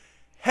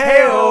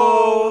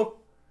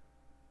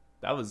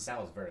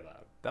That was very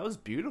loud. That was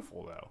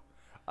beautiful, though.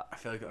 I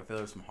feel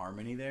there was some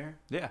harmony there.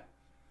 Yeah.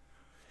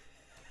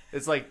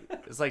 It's like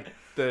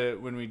the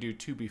when we do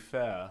To Be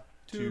Fair.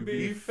 To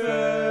be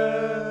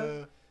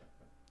fair.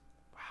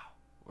 Wow,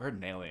 we're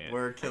nailing it.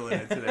 We're killing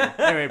it today.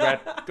 Anyway,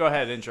 Brad, go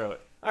ahead, intro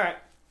it. All right.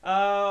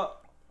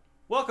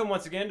 Welcome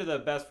once again to the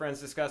Best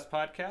Friends Discuss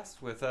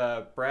podcast with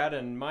Brad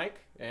and Mike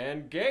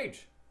and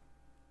Gage.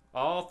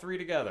 All three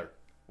together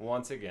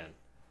once again.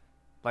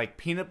 Like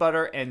peanut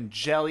butter and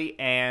jelly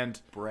and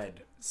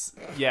Bread.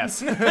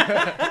 Yes. No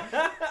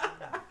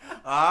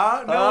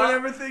one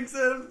ever thinks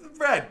of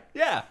bread.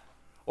 Yeah.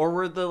 Or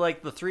we're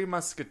the Three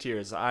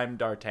Musketeers. I'm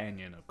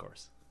D'Artagnan, of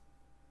course.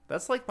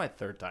 That's like my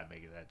third time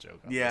making that joke.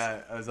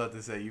 Yeah, I was about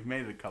to say, you've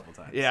made it a couple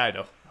times. Yeah, I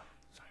know.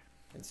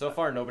 And so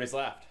far, nobody's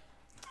laughed.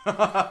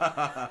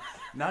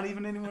 Not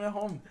even anyone at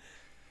home.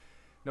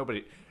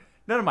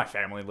 None of my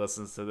family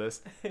listens to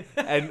this.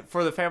 And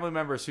for the family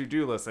members who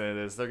do listen to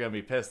this, they're going to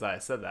be pissed that I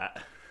said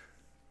that.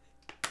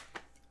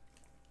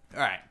 All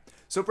right.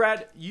 So,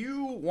 Brad,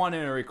 you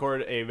wanted to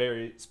record a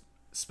very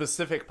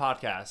specific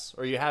podcast,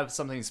 or you have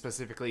something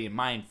specifically in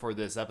mind for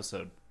this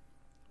episode.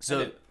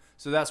 So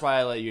that's why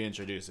I let you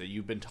introduce it.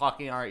 You've been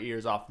talking our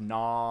ears off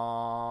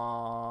non-stop.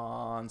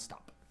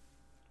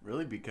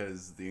 Really?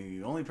 Because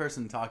the only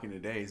person talking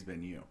today has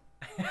been you.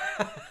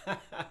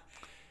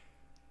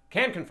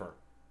 Can confirm.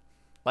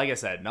 Like I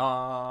said,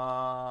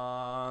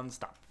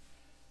 non-stop.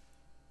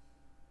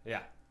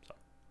 Yeah.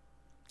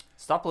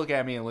 Stop looking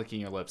at me and licking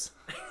your lips.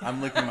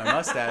 I'm licking my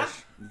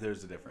mustache.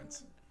 There's a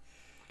difference.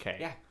 Okay.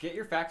 Yeah, get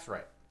your facts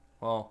right.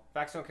 Well,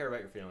 Facts don't care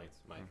about your feelings,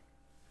 Mike.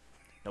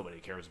 nobody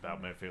cares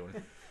about my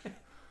feelings.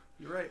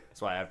 You're right.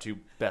 That's why I have two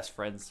best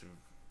friends who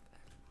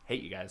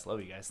hate you guys,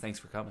 love you guys. Thanks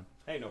for coming.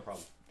 Hey, no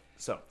problem.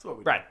 So, what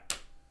we Brad,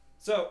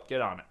 So,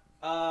 get on it.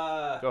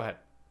 Go ahead.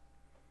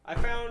 I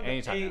found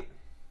Anytime now.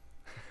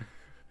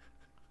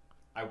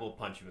 I will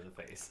punch you in the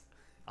face.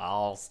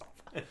 I'll stop.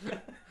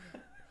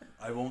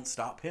 I won't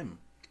stop him.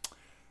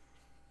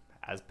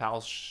 As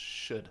pals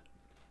should.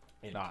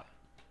 Not.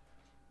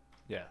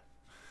 Yeah.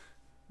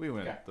 We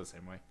went the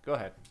same way. Go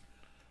ahead.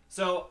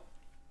 So,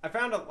 I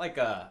found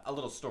a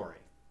little story.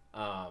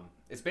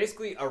 It's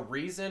basically a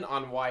reason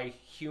on why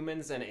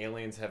humans and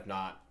aliens have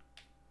not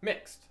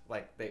mixed.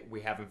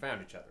 We haven't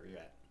found each other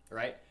yet,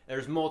 right?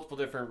 There's multiple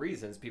different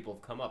reasons people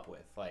have come up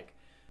with.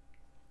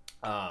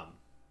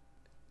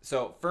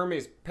 So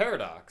Fermi's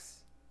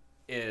paradox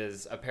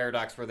is a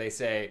paradox where they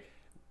say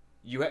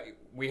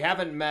we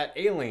haven't met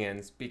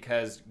aliens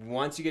because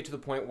once you get to the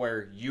point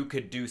where you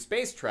could do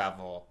space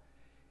travel,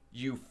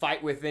 you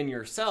fight within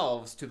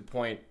yourselves to the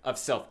point of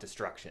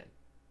self-destruction.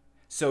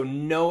 So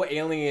no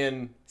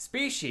alien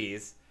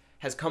species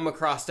has come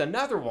across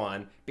another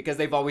one because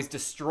they've always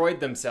destroyed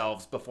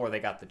themselves before they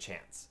got the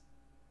chance.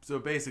 So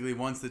basically,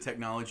 once the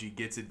technology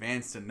gets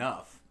advanced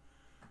enough,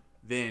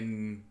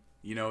 then,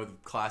 the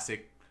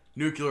classic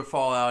nuclear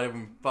fallout,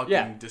 everyone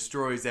fucking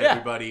destroys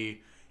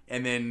everybody,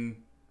 and then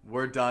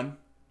we're done.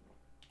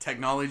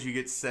 Technology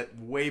gets set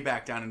way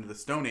back down into the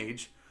Stone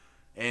Age,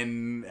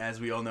 and as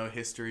we all know,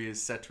 history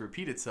is set to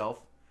repeat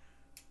itself.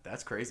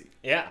 That's crazy.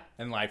 Yeah.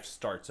 And life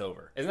starts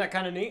over. Isn't that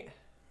kind of neat?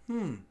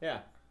 Yeah.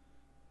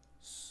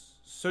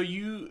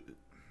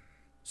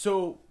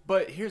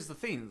 But here's the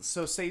thing.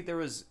 So say there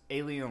was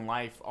alien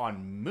life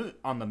on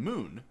the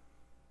moon,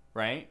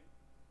 right?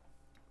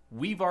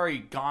 We've already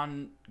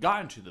gotten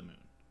to the moon.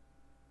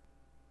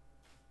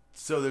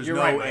 So there's You're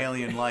no right, Mike.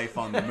 alien life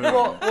on the moon.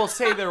 Well,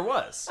 say there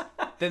was.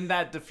 Then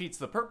that defeats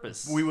the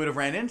purpose. We would have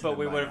ran into them. But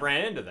we by would have now.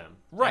 ran into them.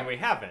 Right. And we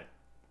haven't.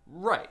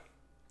 Right.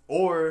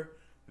 Or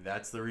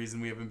that's the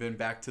reason we haven't been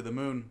back to the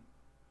moon.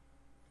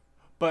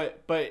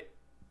 But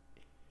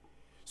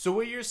so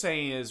what you're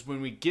saying is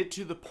when we get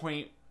to the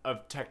point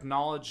of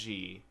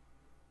technology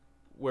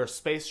where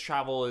space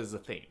travel is a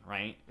thing,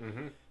 right?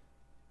 Mm-hmm.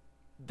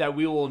 That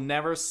we will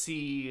never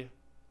see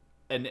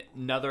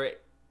another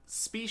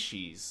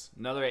species,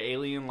 another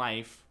alien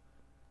life,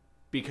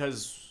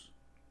 because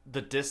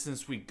the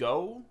distance we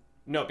go.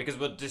 No, because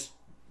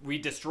we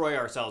destroy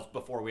ourselves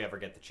before we ever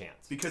get the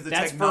chance. Because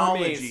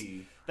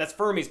technology. That's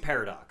Fermi's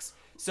paradox.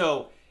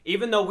 So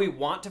even though we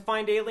want to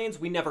find aliens,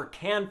 we never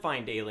can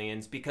find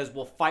aliens because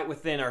we'll fight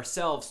within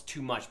ourselves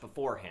too much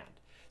beforehand.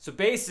 So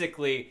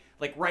basically,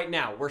 right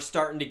now, we're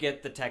starting to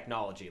get the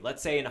technology.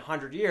 Let's say in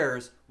 100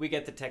 years, we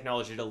get the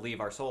technology to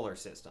leave our solar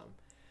system.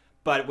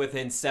 But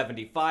within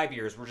 75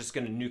 years, we're just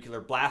going to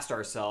nuclear blast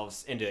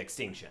ourselves into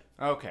extinction.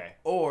 Okay.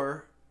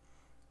 Or,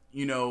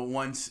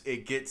 once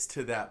it gets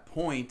to that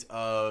point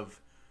of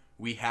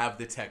we have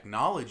the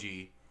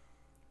technology,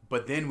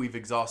 but then we've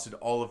exhausted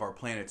all of our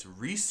planet's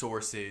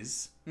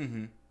resources,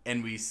 and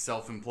we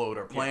self-implode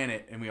our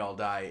planet, and we all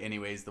die.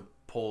 Anyways, the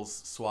poles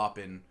swap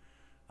in,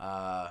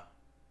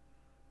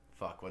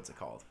 what's it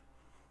called?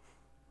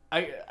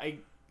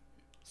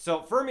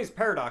 So Fermi's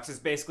paradox is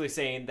basically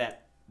saying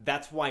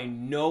that's why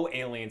no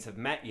aliens have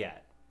met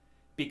yet.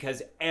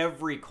 Because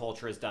every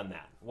culture has done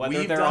that. Whether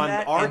We've they're done on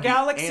that, our and the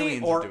galaxy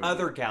aliens are or doing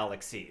other it.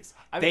 galaxies.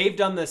 They've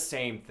done the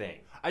same thing.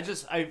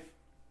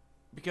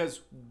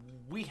 because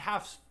we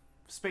have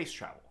space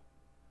travel.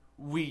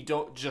 We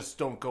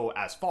don't go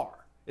as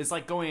far. It's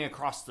like going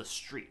across the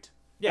street.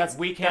 Yeah,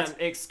 we can't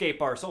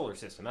escape our solar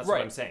system. That's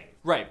what I'm saying.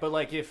 Right, but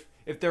like if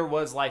there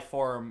was life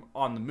form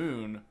on the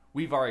moon,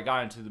 we've already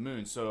gotten to the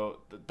moon.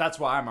 So that's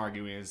what I'm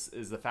arguing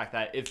is the fact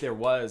that if there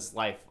was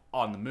life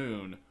on the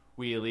moon,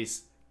 we at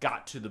least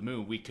got to the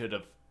moon. We could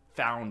have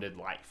founded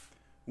life.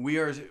 We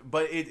are,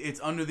 but it's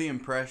under the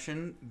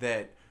impression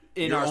that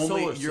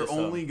solar you're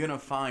only gonna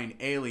find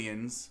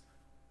aliens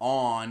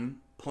on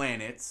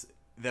planets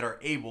that are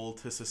able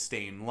to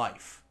sustain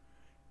life,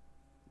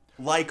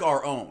 like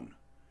our own.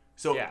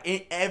 So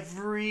in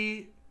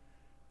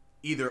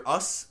either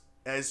us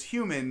as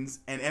humans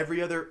and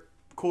every other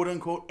quote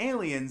unquote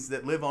aliens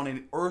that live on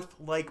an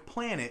Earth-like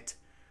planet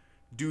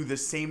do the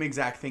same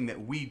exact thing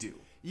that we do.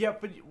 Yeah,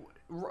 but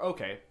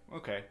okay.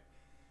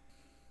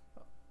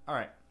 All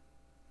right.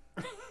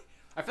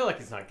 I feel like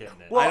he's not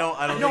getting it. Well,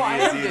 I don't think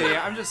he is either.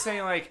 I'm just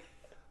saying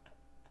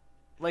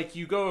like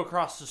you go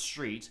across the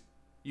street,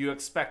 you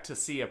expect to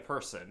see a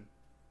person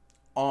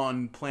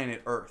on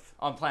planet Earth.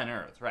 On planet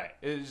Earth, right?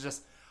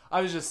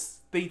 I was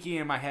just thinking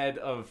in my head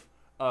of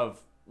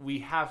we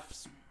have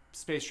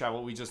space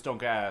travel, we just don't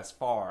get as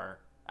far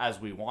as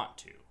we want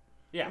to.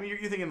 Yeah. I mean, you're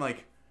thinking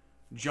like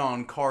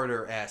John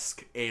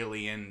Carter-esque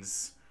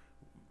aliens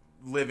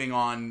living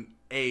on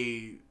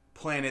a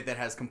planet that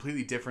has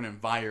completely different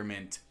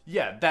environment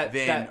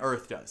than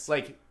Earth does.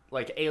 Like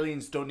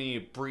aliens don't need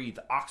to breathe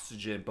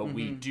oxygen, but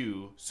we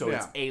do. So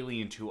it's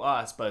alien to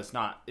us, but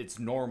it's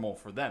normal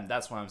for them.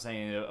 That's what I'm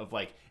saying of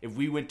like if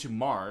we went to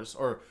Mars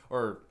or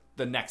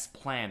the next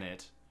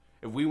planet,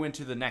 if we went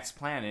to the next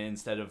planet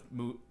instead of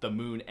the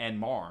moon and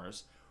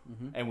Mars,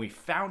 and we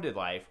founded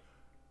life,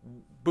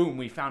 boom,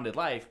 we founded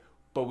life,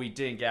 but we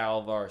didn't get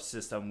out of our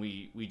system.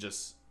 We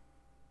just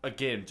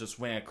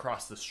went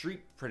across the street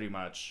pretty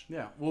much.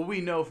 Yeah. Well,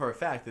 we know for a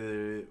fact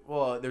that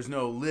there's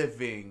no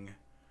living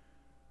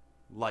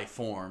life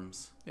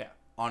forms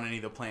on any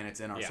of the planets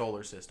in our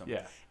solar system.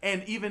 Yeah.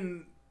 And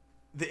even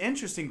the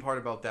interesting part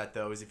about that,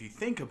 though, is if you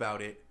think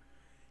about it,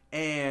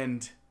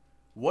 and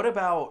what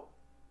about,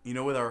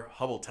 with our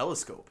Hubble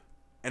telescope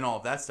and all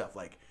of that stuff?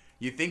 Like,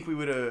 you think we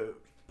would have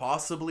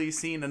possibly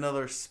seen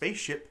another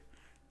spaceship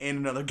in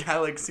another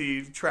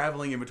galaxy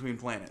traveling in between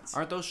planets?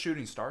 Aren't those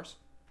shooting stars?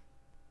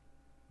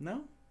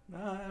 No?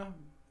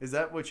 Is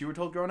that what you were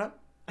told growing up?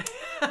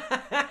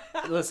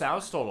 Listen, I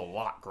was told a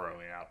lot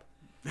growing up.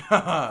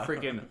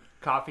 Freaking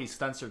coffee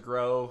stunts your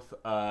growth.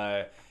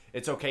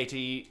 It's okay to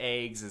eat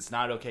eggs. It's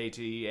not okay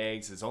to eat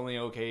eggs. It's only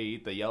okay to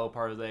eat the yellow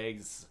part of the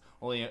eggs.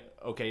 Only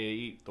okay to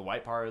eat the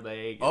white part of the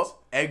egg.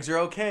 Eggs are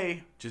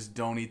okay. Just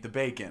don't eat the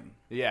bacon.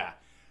 Yeah.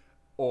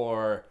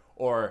 Or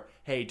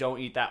hey, don't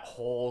eat that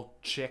whole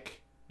chicken,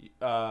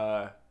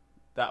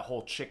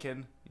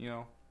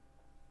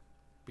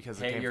 because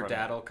hey, your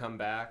dad'll come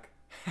back.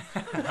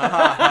 I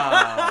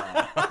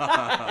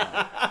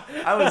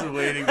was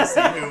waiting to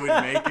see who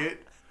would make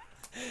it.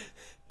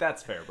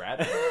 That's fair,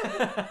 Brad.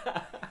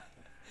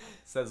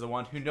 Says the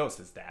one who knows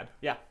his dad.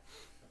 Yeah.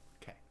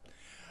 Okay.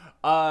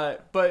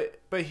 But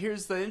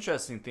here's the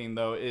interesting thing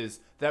though is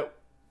that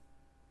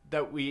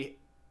we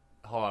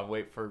hold on,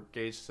 wait for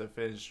Gage to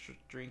finish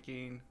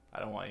drinking. I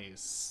don't want to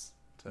use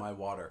my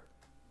water.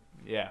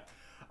 Yeah.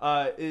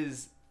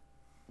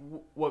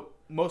 What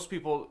most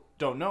people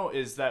don't know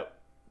is that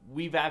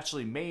we've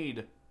actually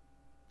made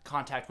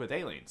contact with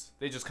aliens.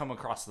 They just come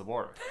across the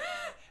border.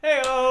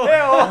 Hey-o!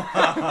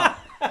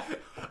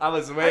 I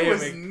was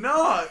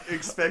not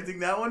expecting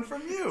that one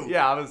from you.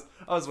 Yeah,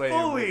 I was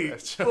waiting.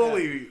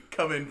 Fully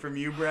coming from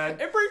you,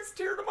 Brad. It brings a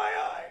tear to my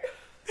eye.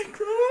 They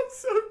grow up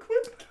so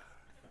quick.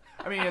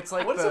 I mean, it's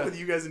like what's up with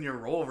you guys in your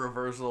role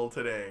reversal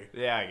today?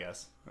 Yeah, I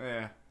guess.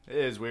 Yeah, it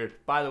is weird.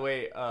 By the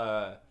way,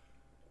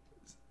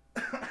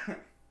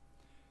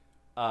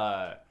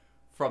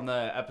 from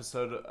the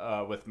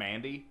episode with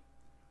Mandy,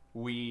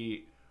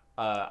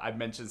 I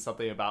mentioned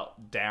something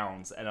about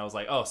Downs, and I was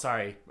like, "Oh,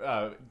 sorry,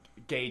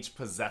 Gage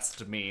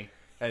possessed me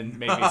and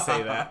made me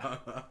say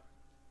that."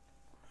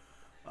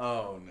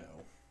 Oh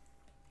no,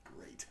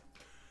 great.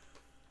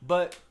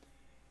 But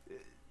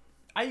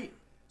I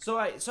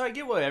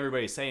get what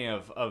everybody's saying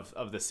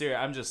of the series.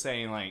 I'm just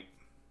saying like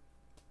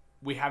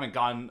we haven't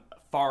gone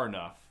far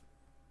enough.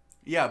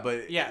 Yeah,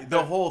 but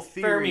the whole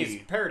theory...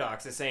 Fermi's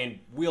paradox is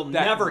saying we'll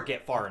never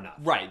get far enough.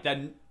 Right,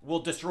 then...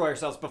 We'll destroy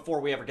ourselves before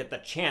we ever get the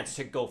chance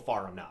to go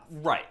far enough.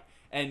 Right,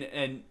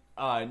 and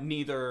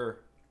neither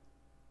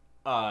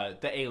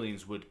the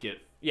aliens would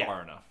get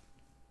far enough.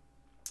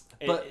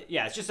 But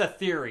it's just a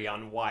theory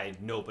on why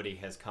nobody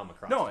has come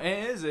across it. No, and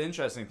it is an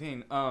interesting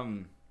thing.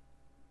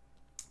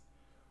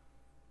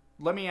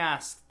 Let me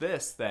ask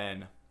this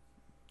then.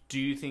 Do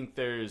you think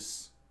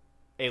there's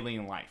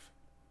alien life?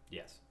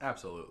 Yes.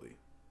 Absolutely.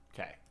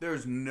 Okay.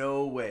 There's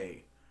no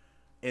way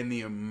in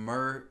the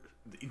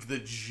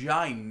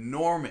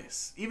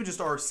ginormous, even just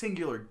our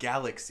singular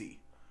galaxy,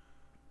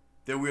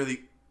 that we're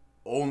the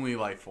only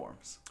life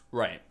forms.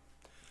 Right.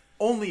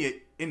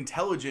 Only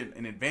intelligent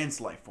and advanced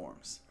life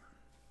forms.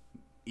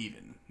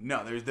 Even.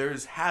 No,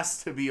 there's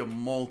has to be a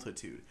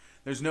multitude.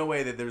 There's no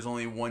way that there's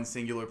only one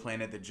singular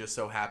planet that just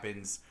so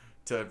happens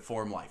to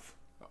form life.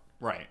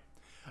 Right.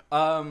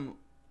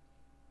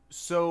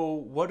 So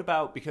what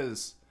about,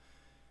 because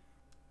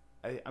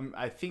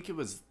I think it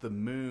was the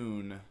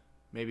moon,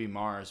 maybe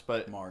Mars,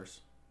 but Mars,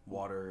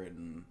 water,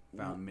 and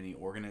found many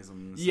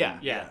organisms. Yeah.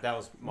 and- Yeah, that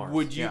was Mars.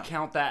 would you Yeah.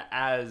 count that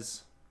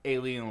as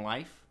alien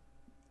life?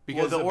 Well,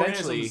 Because the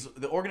eventually,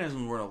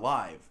 organisms weren't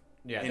alive.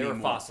 yeah, they were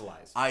anymore.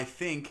 fossilized. I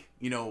think,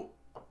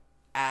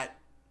 at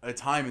a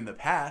time in the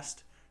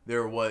past,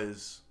 there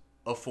was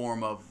a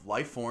form of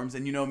life forms.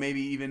 And,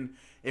 maybe even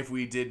if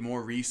we did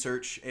more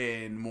research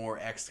and more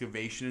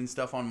excavation and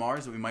stuff on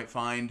Mars, that we might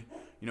find,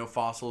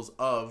 fossils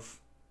of,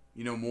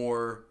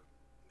 more,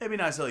 maybe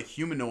not necessarily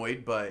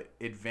humanoid, but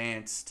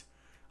advanced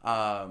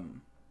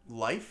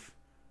life.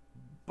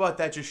 But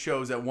that just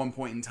shows at one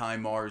point in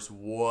time, Mars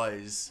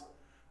was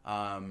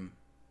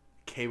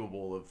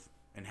capable of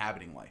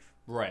inhabiting life.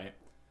 right.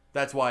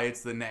 That's why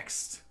it's the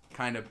next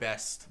kind of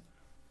best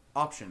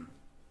option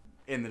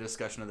in the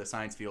discussion of the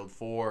science field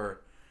for,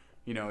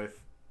 if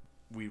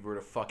we were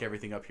to fuck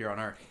everything up here on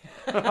Earth.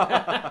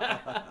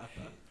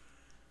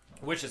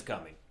 Which is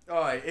coming.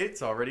 Oh,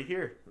 it's already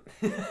here.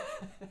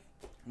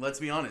 Let's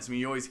be honest. I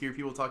mean, you always hear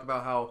people talk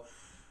about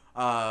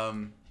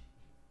how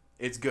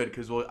it's good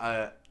because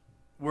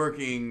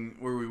working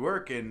where we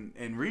work in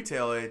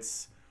retail,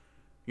 it's,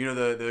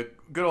 the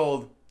good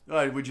old,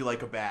 would you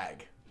like a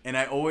bag? And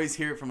I always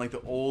hear it from like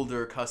the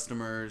older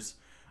customers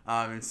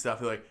and stuff.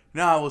 They're like,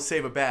 nah, we'll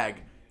save a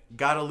bag.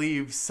 Gotta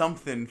leave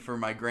something for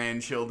my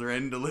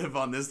grandchildren to live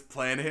on this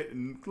planet.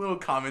 And little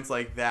comments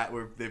like that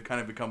where they've kind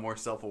of become more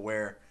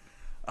self-aware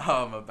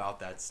about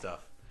that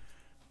stuff.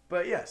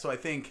 But yeah, so I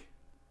think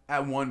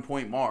at one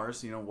point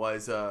Mars,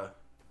 was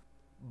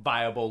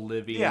Viable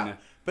living. yeah.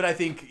 But I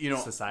think,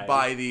 society.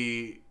 by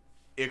the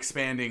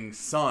expanding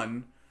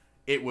sun,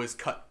 it was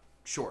cut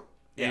short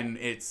in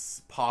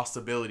its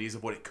possibilities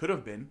of what it could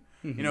have been.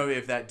 Mm-hmm.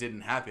 If that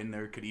didn't happen,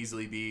 there could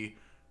easily be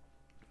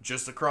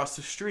just across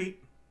the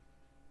street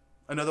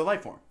another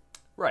life form.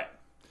 Right.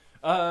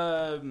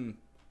 Do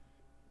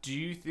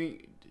you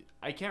think,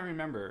 I can't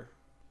remember,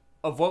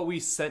 of what we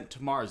sent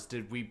to Mars,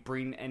 did we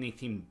bring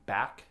anything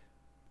back?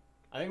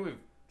 I think we've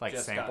Like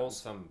just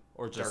samples? gotten some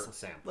Or just dirt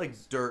samples.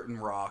 Like dirt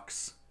and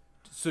rocks.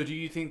 So do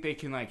you think they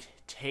can like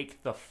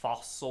take the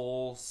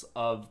fossils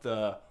of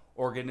the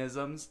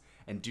organisms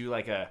and do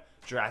like a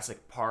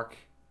Jurassic Park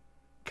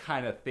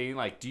kind of thing?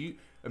 Like, do you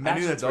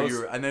imagine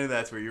I knew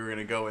that's where you were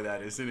gonna go with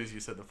that as soon as you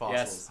said the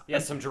fossils.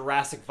 Yes, some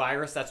Jurassic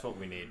virus. That's what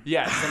we need.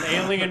 Yeah. Some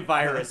alien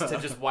virus to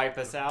just wipe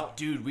us out.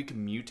 Dude, we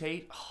can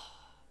mutate,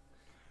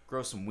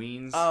 grow some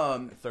wings,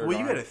 third Well, you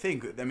arm, got to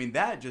think. I mean,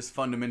 that just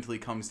fundamentally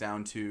comes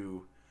down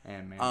to.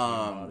 and man,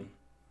 body.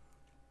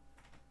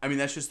 I mean,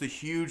 that's just the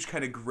huge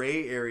kind of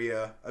gray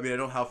area. I mean, I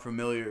don't know how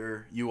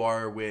familiar you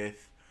are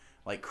with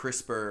like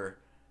CRISPR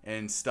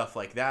and stuff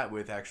like that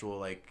with actual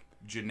like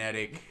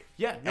genetic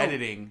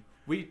editing.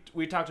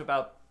 We talked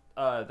about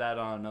that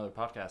on another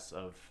podcast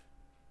of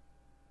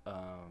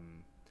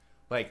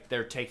like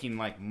they're taking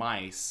like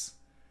mice.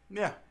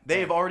 Yeah, they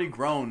have already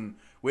grown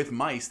with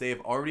mice. They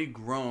have already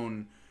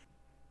grown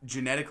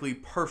genetically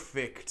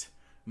perfect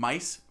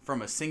mice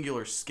from a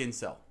singular skin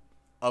cell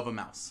of a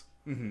mouse.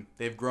 Mm-hmm.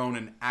 They've grown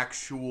an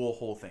actual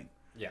whole thing.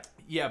 Yeah.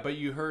 Yeah, but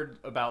you heard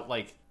about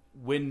like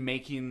when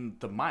making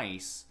the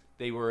mice,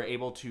 they were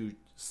able to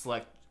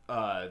select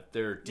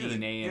their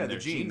DNA and their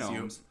genes,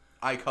 genomes.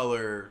 eye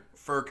color,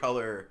 fur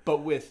color.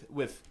 But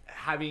with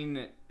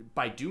having,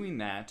 by doing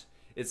that,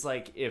 it's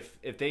like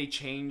if they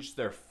change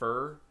their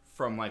fur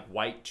from like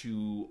white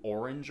to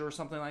orange or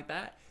something like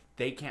that,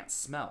 they can't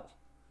smell.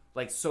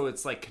 Like, so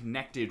it's like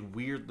connected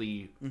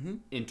weirdly,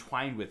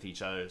 entwined with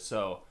each other.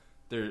 So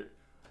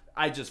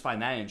I just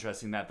find that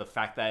interesting, that the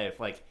fact that if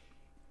like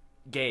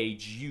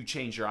Gage, you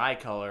change your eye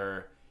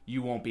color,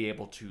 you won't be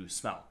able to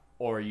smell,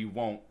 or you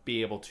won't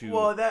be able to.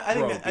 Well, I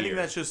think beer.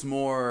 that's just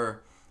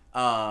more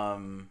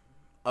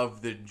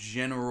of the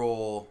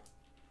general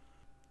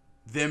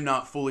them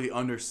not fully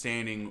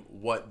understanding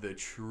what the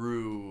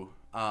true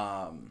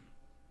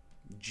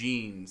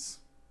genes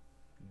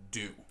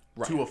do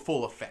to a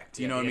full effect.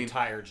 You know what I mean?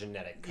 Entire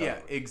genetic code. Yeah,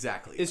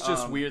 exactly. It's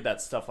just weird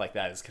that stuff like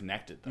that is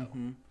connected, though.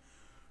 Mm-hmm.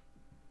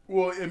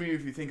 Well, I mean,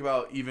 if you think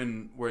about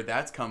even where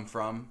that's come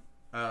from,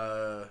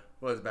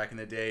 was back in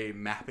the day,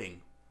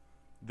 mapping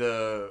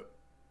the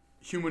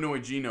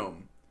humanoid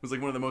genome was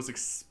like one of the most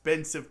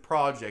expensive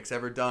projects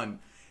ever done.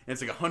 And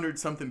it's like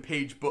 100-something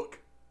page book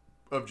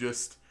of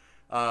just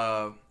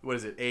what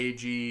is it, A,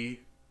 G,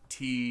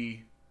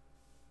 T,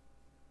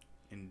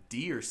 and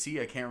D or C?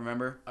 I can't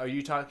remember. Are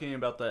you talking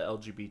about the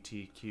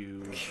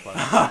LGBTQ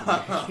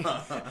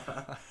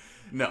plus?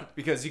 No.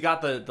 Because you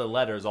got the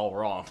letters all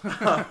wrong.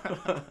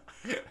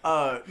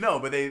 No,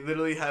 but they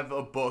literally have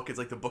a book. It's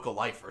like the Book of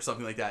Life or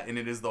something like that, and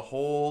it is the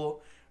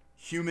whole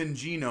human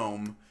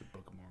genome The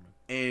Book of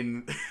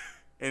Mormon.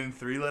 in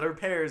 3-letter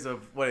pairs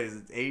of what is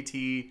it? A,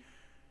 T,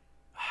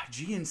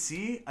 G, and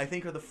C. I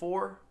think are the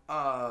 4.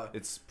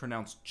 It's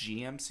pronounced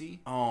GMC.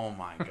 Oh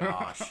my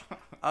gosh.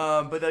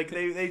 But like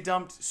they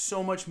dumped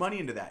so much money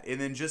into that,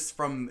 and then just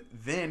from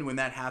then when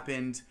that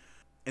happened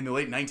in the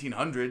late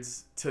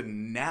 1900s to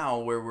now,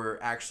 where we're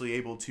actually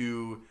able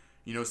to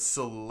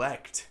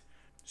select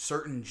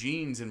certain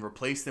genes and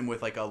replace them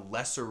with like a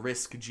lesser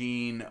risk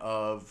gene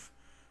of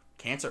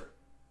cancer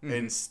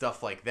and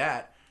stuff like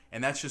that,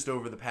 and that's just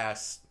over the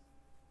past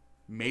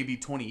maybe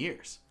 20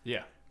 years.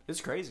 Yeah,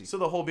 it's crazy. So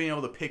the whole being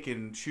able to pick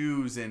and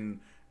choose and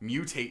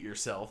mutate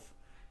yourself,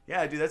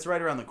 yeah, dude, that's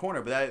right around the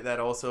corner. But that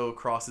also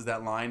crosses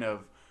that line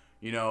of,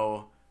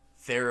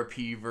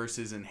 therapy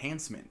versus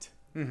enhancement,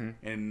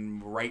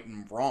 and right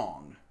and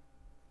wrong.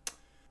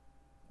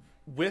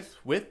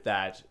 With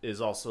that is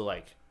also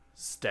like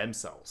stem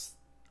cells.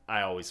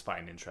 I always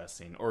find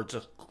interesting, or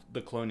just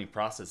the cloning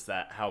process,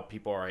 that how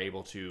people are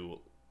able to,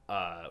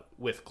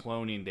 with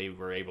cloning, they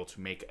were able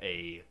to make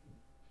a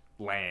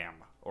lamb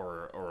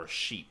or a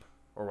sheep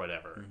or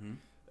whatever.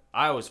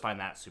 I always find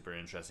that super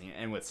interesting.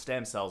 And with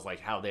stem cells, like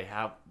how they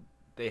have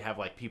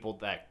like people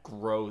that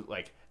grow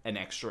like an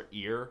extra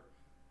ear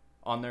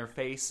on their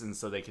face, and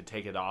so they could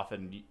take it off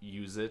and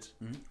use it.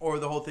 Or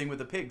the whole thing with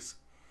the pigs.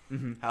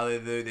 How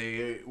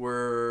they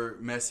were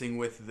messing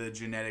with the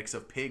genetics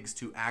of pigs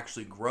to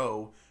actually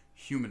grow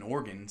human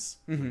organs,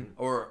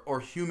 or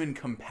human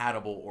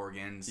compatible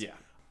organs. Yeah.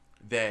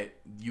 That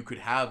you could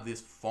have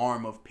this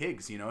farm of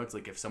pigs. It's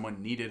like if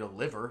someone needed a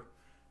liver,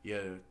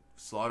 you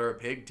slaughter a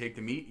pig, take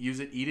the meat, use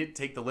it, eat it,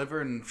 take the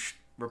liver, and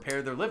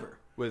repair their liver.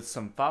 With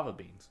some fava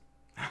beans.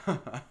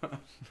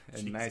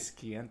 A nice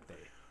Chianti.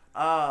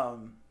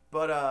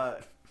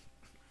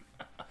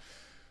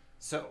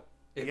 So,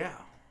 yeah.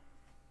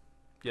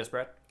 Yes,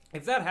 Brad?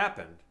 if that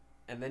happened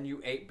and then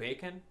you ate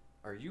bacon,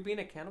 are you being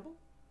a cannibal?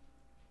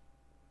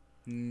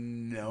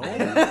 No.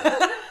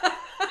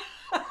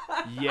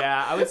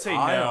 Yeah, I would say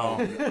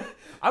no.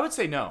 I would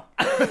say no.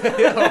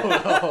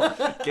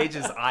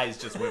 Gage's eyes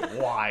just went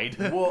wide.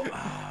 Well,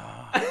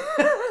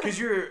 because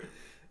you're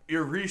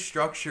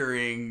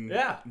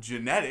restructuring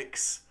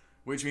genetics,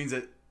 which means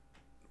that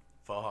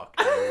fuck.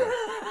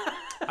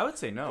 I would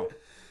say no.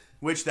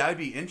 Which that would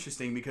be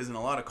interesting because in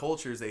a lot of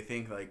cultures they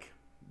think like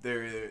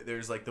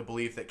there's like the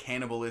belief that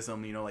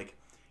cannibalism, you know, like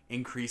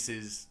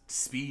increases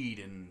speed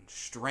and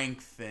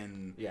strength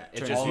and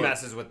it just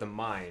messes with the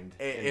mind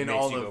and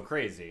makes you go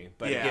crazy,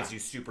 but it gives you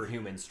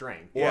superhuman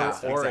strength.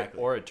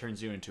 Or it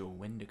turns you into a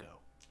Wendigo.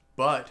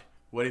 But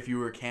what if you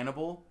were a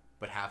cannibal,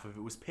 but half of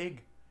it was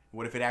pig?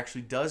 What if it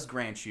actually does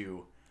grant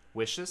you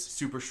wishes,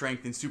 super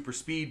strength and super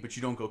speed, but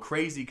you don't go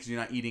crazy because you're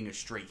not eating a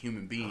straight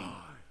human being?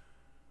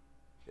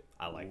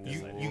 I like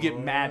this. You get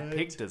mad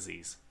pig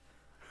disease.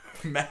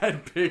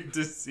 Mad pig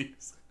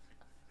disease.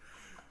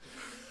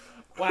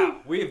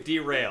 Wow, we have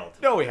derailed.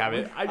 No, we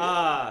haven't.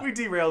 We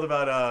derailed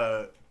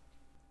about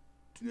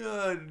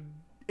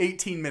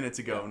 18 minutes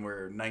ago, and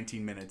we're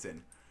 19 minutes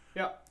in.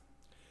 Yeah.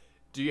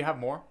 Do you have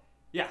more?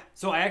 Yeah.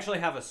 So I actually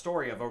have a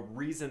story of a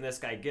reason this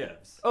guy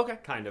gives. Okay.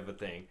 Kind of a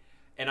thing.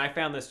 And I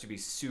found this to be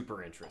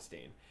super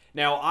interesting.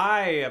 Now,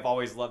 I have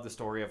always loved the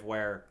story of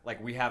where,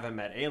 like, we haven't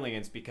met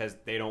aliens because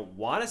they don't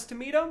want us to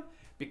meet them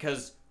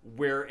because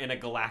we're in a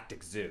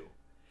galactic zoo.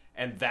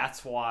 And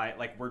that's why,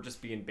 like, we're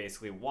just being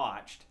basically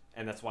watched.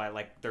 And that's why,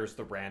 like, there's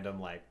the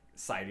random, like,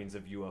 sightings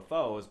of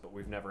UFOs, but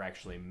we've never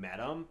actually met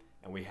them.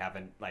 And we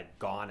haven't, like,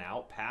 gone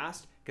out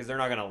past because they're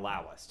not going to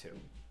allow us to.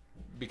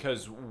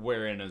 Because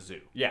we're in a zoo.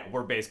 Yeah,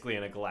 we're basically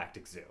in a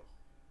galactic zoo.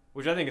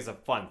 Which I think is a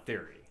fun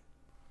theory.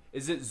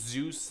 Is it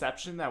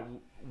zooception that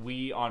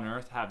we on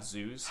Earth have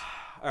zoos?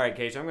 All right,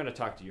 Gage, I'm going to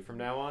talk to you from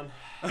now on.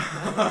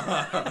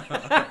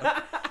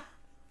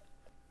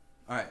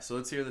 All right, so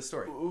let's hear the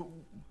story.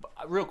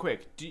 Real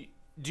quick, do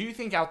you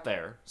think out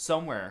there,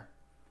 somewhere...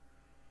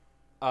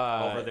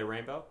 over the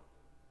rainbow?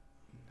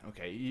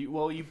 Okay,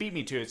 you beat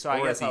me to it, so or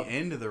I guess at the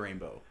end of the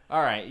rainbow.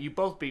 All right, you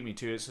both beat me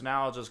to it, so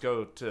now I'll just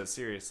go to a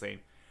serious thing.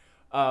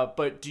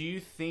 But do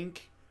you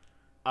think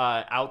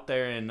out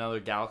there in another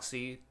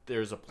galaxy,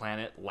 there's a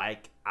planet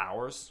like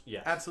ours?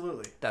 Yes.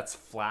 Absolutely. That's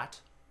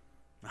flat?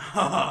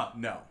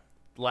 No.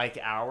 Like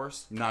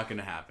ours? Not going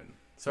to happen.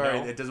 Sorry,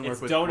 No, it doesn't it's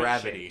work with donut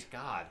gravity. shaped.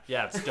 God.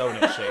 Yeah, it's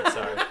donut shaped,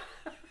 sorry.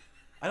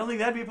 I don't think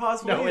that'd be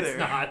possible No, either. it's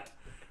not.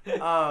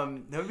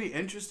 That would be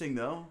interesting,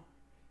 though.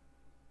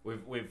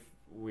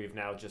 We've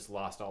now just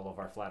lost all of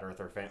our flat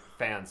earther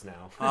fans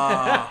now.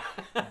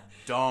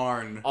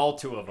 Darn. All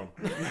two of them.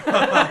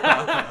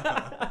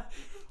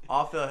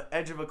 Off the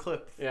edge of a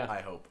cliff, Yeah.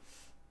 I hope.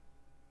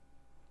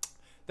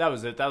 That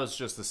was it. That was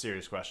just the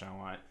serious question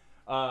I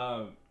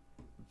want.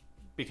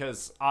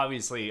 Because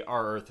obviously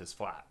our Earth is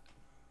flat.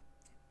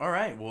 All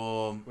right,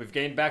 well... We've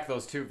gained back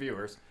those 2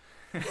 viewers.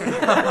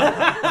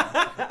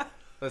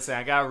 Listen,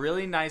 I got a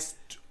really nice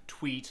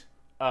tweet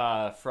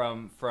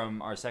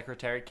from our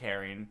secretary,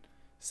 Karen,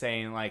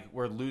 saying, like,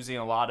 we're losing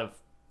a lot of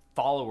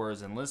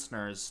followers and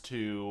listeners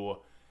to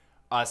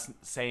us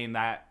saying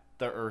that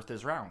the Earth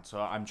is round. So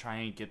I'm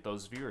trying to get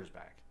those viewers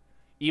back.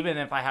 Even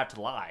if I have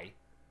to lie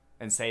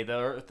and say the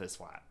Earth is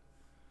flat.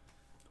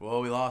 Well,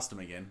 we lost him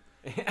again.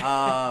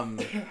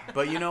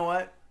 But you know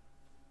what?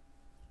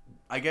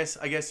 I guess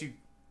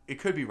it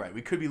could be right.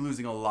 We could be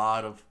losing a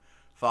lot of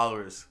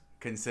followers,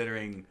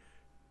 considering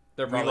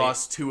They're we probably,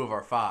 lost 2 of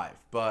our 5.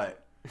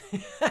 But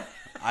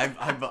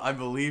I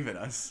believe in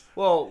us.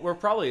 Well, we're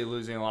probably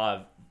losing a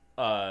lot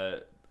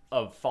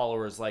of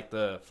followers like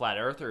the flat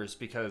earthers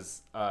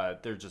because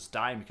they're just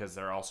dying because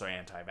they're also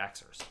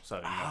anti-vaxxers. So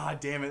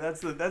Damn it!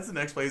 That's the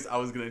next place I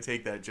was gonna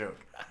take that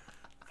joke.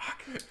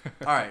 Fuck.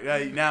 All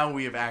right, now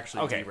we have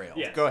actually derailed.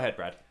 Yeah. Go ahead,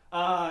 Brad.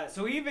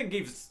 So he even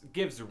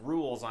gives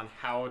rules on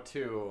how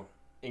to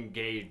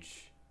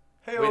engage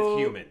Hey-o. with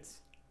humans.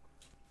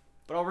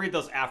 But I'll read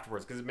those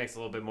afterwards because it makes a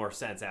little bit more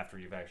sense after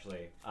you've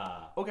actually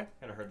Okay.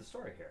 kind of heard the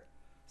story here.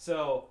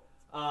 So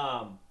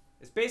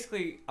it's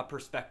basically a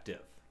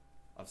perspective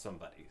of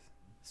somebody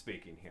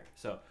speaking here.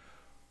 So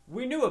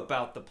we knew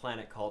about the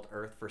planet called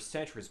Earth for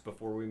centuries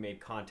before we made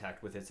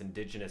contact with its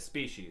indigenous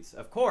species.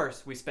 Of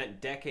course, we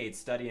spent decades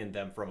studying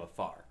them from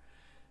afar.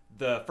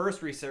 The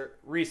first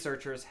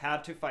researchers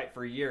had to fight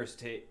for years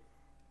to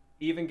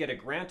even get a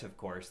grant, of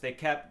course. They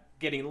kept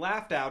getting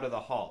laughed out of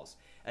the halls.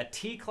 A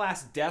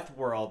T-class death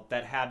world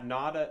that had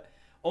not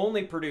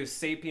only produced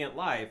sapient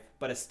life,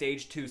 but a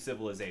stage 2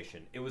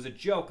 civilization. It was a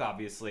joke,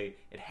 obviously.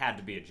 It had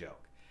to be a joke.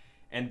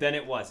 And then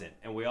it wasn't.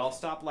 And we all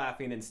stopped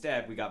laughing.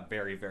 Instead, we got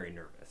very, very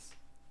nervous.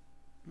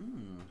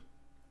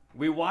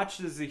 We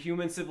watched as the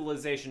human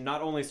civilization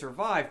not only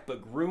survived,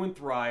 but grew and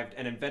thrived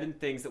and invented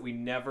things that we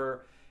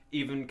never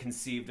even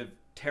conceived of.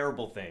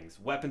 Terrible things,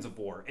 weapons of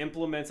war,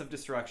 implements of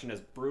destruction as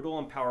brutal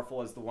and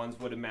powerful as the ones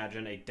would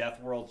imagine a death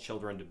world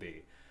children to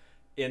be.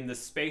 In the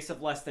space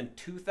of less than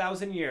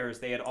 2,000 years,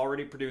 they had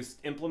already produced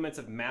implements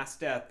of mass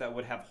death that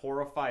would have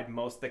horrified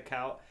most of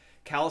the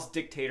callous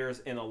dictators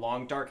in the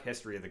long dark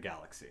history of the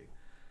galaxy.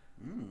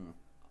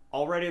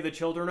 Already the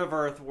children of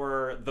Earth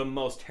were the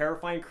most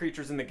terrifying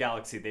creatures in the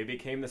galaxy. They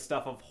became the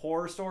stuff of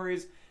horror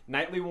stories,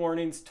 nightly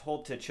warnings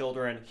told to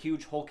children,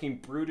 huge hulking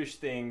brutish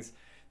things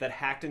that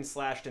hacked and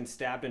slashed and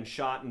stabbed and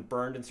shot and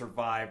burned and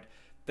survived,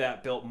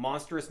 that built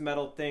monstrous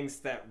metal things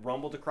that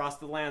rumbled across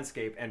the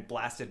landscape and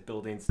blasted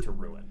buildings to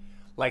ruin.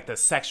 Like the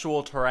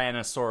sexual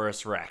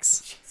Tyrannosaurus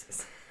Rex.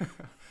 Jesus.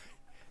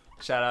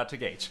 Shout out to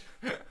Gage,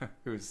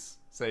 who's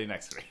sitting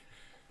next to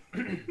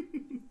me.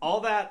 All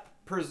that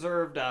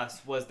preserved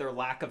us was their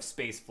lack of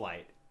space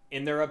flight.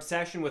 In their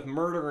obsession with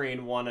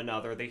murdering one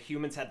another, the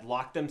humans had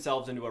locked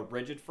themselves into a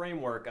rigid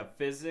framework of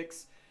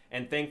physics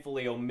and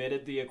thankfully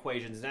omitted the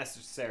equations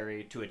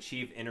necessary to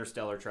achieve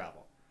interstellar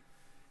travel.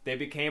 They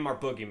became our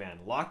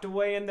boogeyman, locked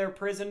away in their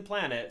prison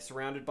planet,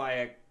 surrounded by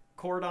a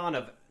cordon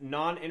of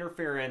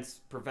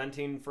non-interference,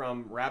 preventing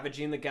from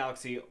ravaging the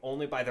galaxy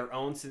only by their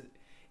own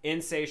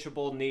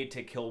insatiable need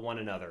to kill one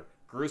another.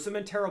 Gruesome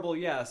and terrible,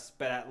 yes,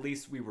 but at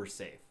least we were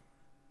safe.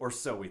 Or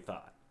so we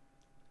thought.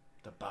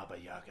 The Baba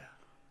Yaga.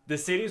 The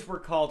cities were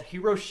called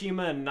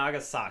Hiroshima and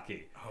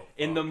Nagasaki.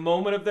 In the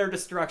moment of their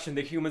destruction,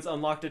 the humans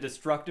unlocked a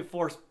destructive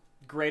force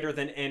greater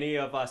than any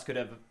of us could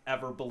have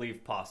ever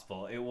believed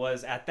possible. It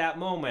was at that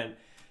moment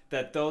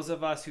that those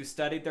of us who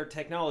studied their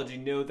technology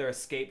knew their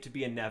escape to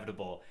be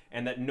inevitable,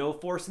 and that no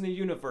force in the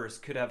universe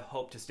could have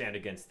hoped to stand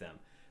against them.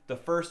 The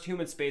first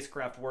human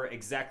spacecraft were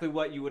exactly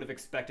what you would have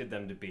expected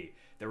them to be.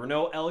 There were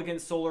no elegant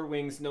solar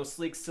wings, no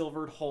sleek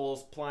silvered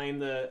hulls plying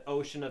the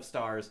ocean of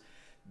stars.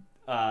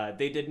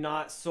 They did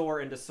not soar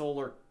into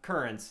solar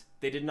currents.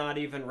 They did not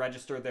even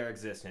register their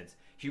existence.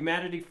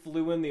 Humanity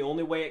flew in the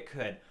only way it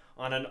could,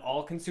 on an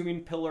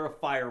all-consuming pillar of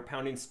fire,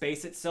 pounding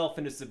space itself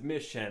into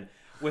submission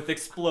with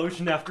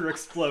explosion after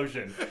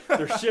explosion.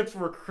 Their ships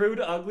were crude,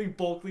 ugly,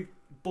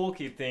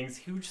 bulky things,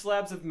 huge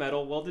slabs of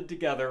metal welded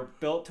together,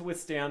 built to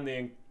withstand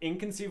the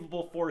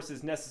inconceivable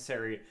forces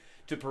necessary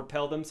to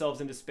propel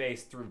themselves into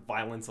space through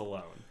violence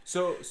alone.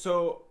 So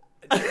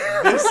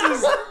This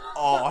is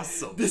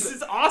awesome. This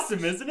is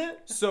awesome, isn't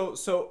it?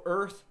 So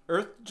Earth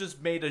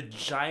just made a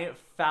giant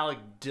phallic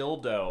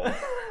dildo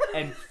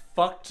and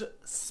fucked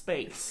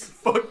space.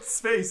 Fuck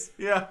space.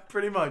 Yeah,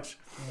 pretty much.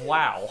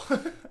 Wow.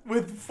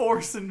 With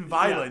force and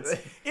violence.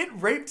 It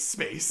raped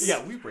space.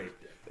 Yeah, we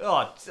raped it.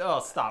 Oh,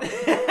 stop.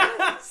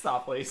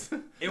 Stop, please.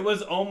 It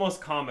was almost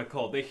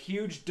comical. The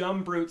huge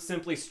dumb brute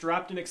simply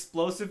strapped an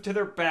explosive to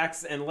their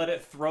backs and let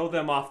it throw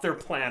them off their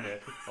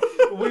planet.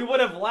 We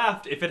would have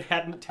laughed if it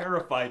hadn't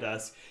terrified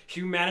us.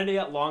 Humanity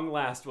at long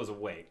last was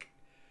awake.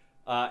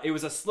 It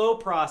was a slow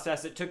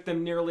process. It took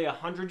them nearly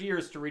 100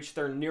 years to reach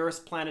their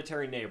nearest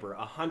planetary neighbor,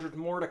 100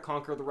 more to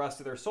conquer the rest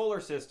of their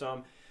solar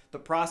system. The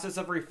process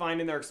of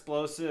refining their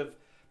explosive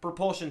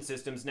propulsion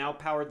systems now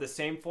powered the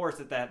same force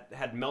that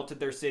had melted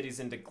their cities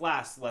into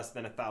glass less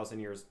than 1,000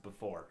 years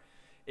before.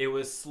 It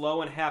was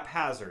slow and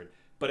haphazard,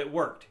 but it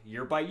worked.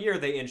 Year by year,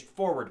 they inched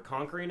forward,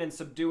 conquering and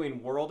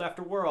subduing world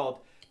after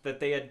world that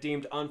they had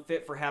deemed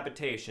unfit for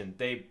habitation.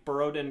 They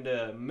burrowed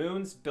into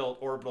moons, built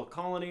orbital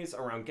colonies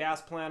around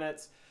gas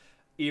planets,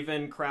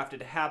 even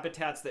crafted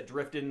habitats that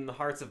drifted in the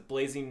hearts of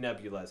blazing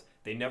nebulas.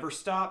 They never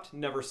stopped,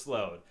 never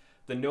slowed.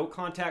 The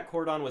no-contact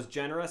cordon was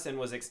generous and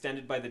was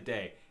extended by the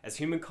day. As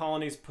human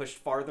colonies pushed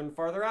farther and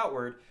farther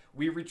outward,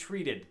 we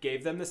retreated,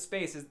 gave them the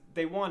space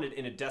they wanted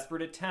in a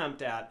desperate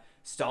attempt at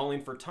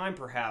stalling for time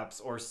perhaps,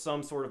 or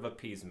some sort of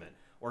appeasement,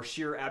 or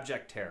sheer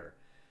abject terror.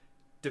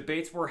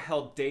 Debates were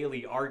held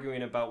daily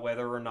arguing about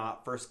whether or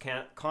not first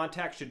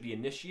contact should be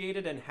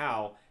initiated and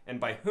how, and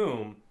by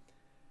whom,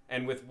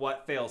 and with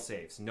what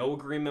fail-safes. No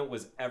agreement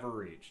was ever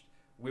reached.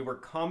 We were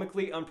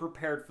comically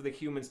unprepared for the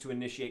humans to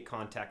initiate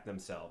contact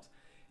themselves.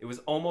 It was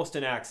almost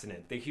an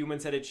accident. The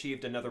humans had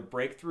achieved another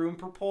breakthrough in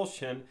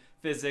propulsion,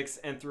 physics,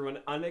 and through an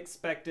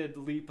unexpected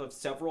leap of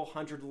several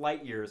hundred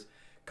light years,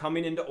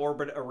 coming into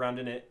orbit around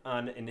an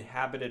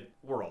uninhabited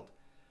world.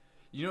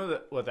 You know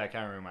what that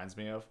kind of reminds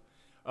me of?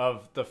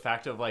 Of the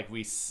fact of like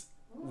we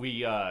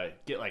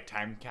get like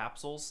time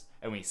capsules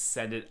and we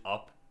send it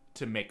up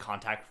to make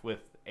contact with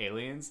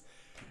aliens,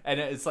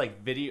 and it's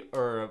like video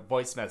or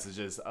voice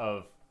messages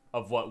of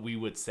what we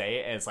would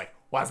say, and it's like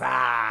what's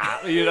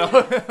up, you know?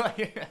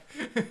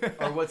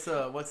 Or what's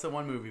the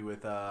one movie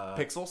with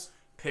Pixels?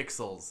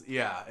 Pixels,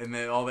 yeah, and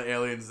then all the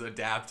aliens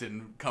adapt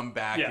and come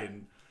back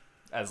and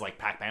as like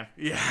Pac-Man.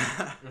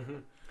 Yeah.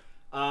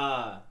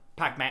 Mm-hmm.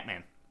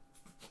 Pac-Man.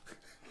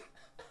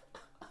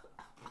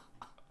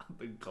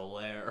 The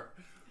glare.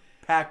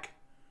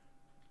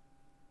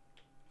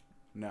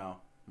 No,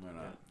 we're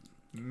not.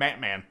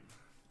 Man.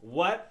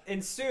 What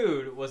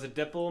ensued was a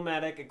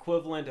diplomatic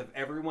equivalent of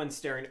everyone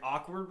staring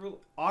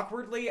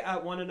awkwardly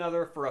at one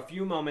another for a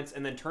few moments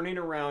and then turning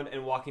around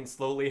and walking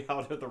slowly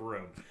out of the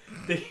room.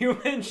 The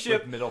human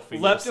ship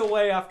leapt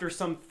away after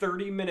some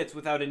 30 minutes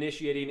without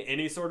initiating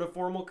any sort of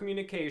formal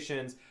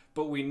communications,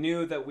 but we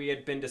knew that we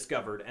had been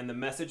discovered and the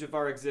message of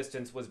our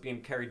existence was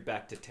being carried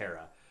back to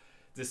Terra.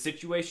 The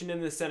situation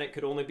in the Senate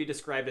could only be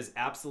described as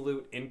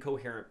absolute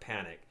incoherent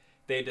panic.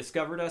 They had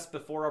discovered us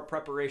before our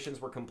preparations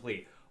were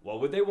complete. What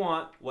would they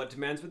want? What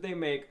demands would they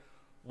make?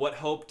 What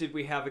hope did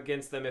we have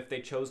against them if they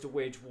chose to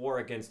wage war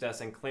against us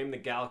and claim the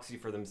galaxy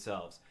for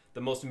themselves? The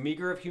most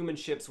meager of human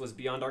ships was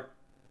beyond our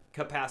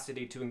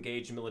capacity to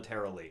engage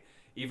militarily.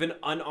 Even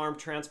unarmed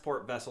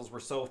transport vessels were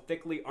so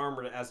thickly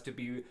armored as to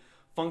be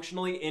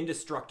functionally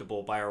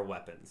indestructible by our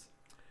weapons.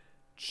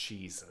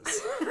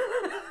 Jesus.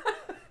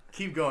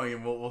 Keep going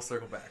and we'll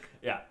circle back.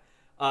 Yeah.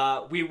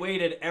 We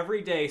waited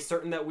every day,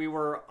 certain that we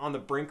were on the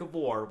brink of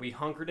war. We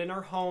hunkered in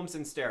our homes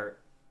and stared.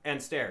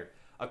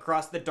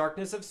 Across the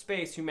darkness of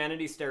space,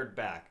 humanity stared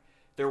back.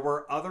 There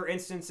were other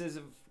instances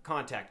of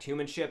contact.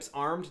 Human ships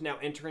armed, now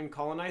entering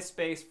colonized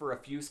space for a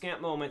few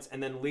scant moments,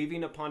 and then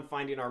leaving upon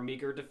finding our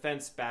meager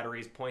defense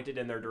batteries pointed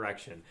in their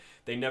direction.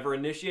 They never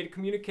initiated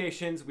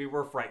communications. We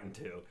were frightened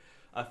to.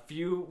 A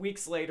few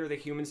weeks later, the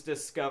humans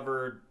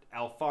discovered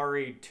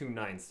Alphari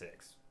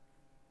 296.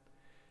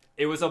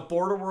 It was a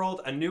border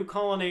world, a new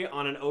colony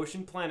on an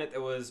ocean planet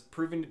that was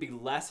proving to be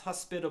less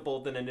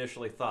hospitable than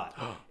initially thought.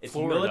 Its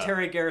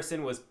military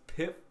garrison was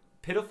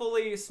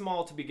pitifully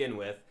small to begin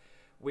with.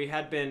 We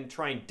had been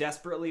trying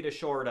desperately to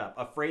shore it up,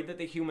 afraid that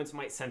the humans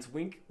might sense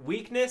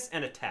weakness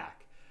and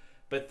attack.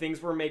 But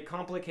things were made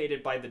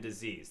complicated by the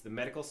disease. The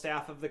medical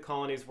staff of the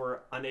colonies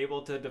were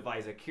unable to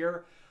devise a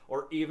cure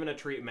or even a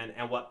treatment,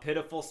 and what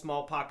pitiful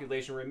small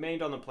population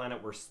remained on the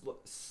planet were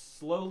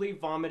slowly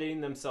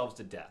vomiting themselves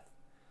to death.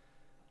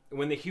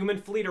 When the human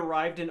fleet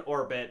arrived in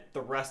orbit, the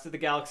rest of the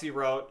galaxy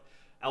wrote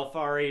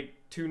Alphari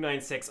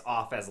 296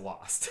 off as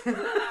lost.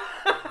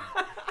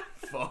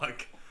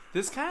 Fuck.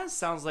 This kind of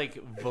sounds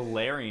like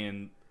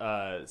Valerian,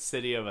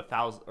 City of a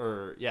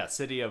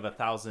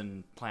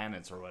Thousand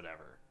Planets or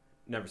whatever.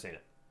 Never seen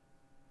it.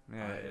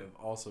 Yeah, I have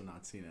also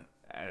not seen it.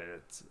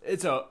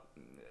 It's a...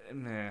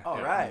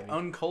 All right,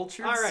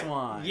 uncultured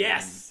swine.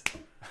 Yes.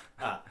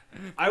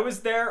 I was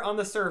there on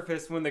the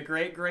surface when the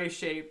great gray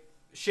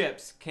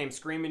ships came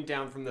screaming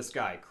down from the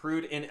sky.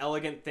 Crude,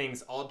 inelegant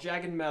things, all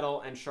jagged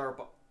metal and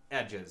sharp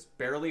edges,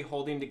 barely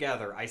holding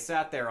together. I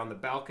sat there on the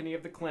balcony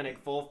of the clinic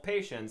full of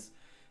patients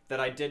that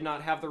I did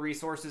not have the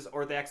resources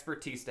or the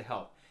expertise to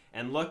help,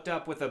 and looked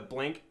up with a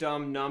blank,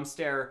 dumb, numb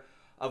stare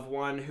of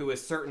one who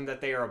is certain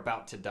that they are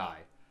about to die.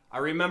 I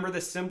remember the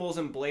symbols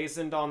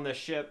emblazoned on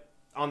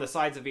the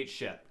sides of each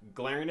ship,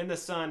 glaring in the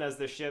sun as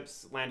the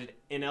ships landed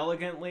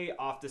inelegantly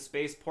off the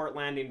spaceport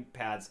landing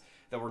pads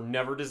that were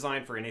never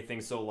designed for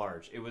anything so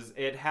large.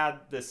 It had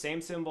the same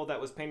symbol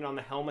that was painted on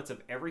the helmets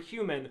of every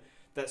human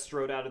that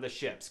strode out of the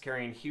ships,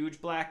 carrying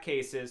huge black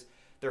cases,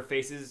 their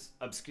faces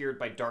obscured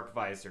by dark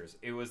visors.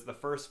 It was the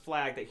first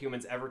flag that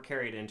humans ever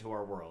carried into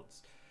our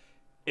worlds.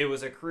 It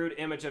was a crude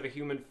image of a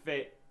human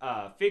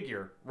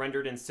figure,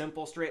 rendered in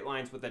simple straight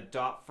lines with a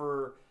dot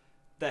for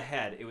the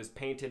head. It was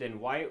painted in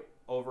white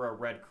over a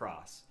red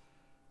cross.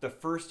 The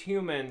first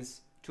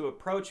humans to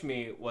approach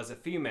me was a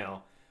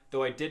female,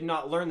 though I did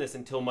not learn this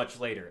until much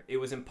later. It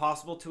was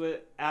impossible to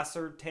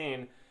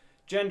ascertain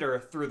gender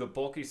through the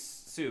bulky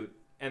suit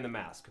and the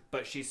mask,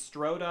 but she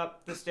strode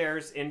up the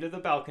stairs into the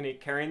balcony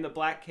carrying the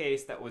black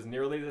case that was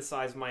nearly the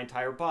size of my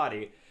entire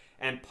body,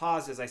 and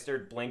paused as I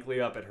stared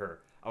blankly up at her.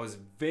 I was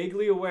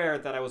vaguely aware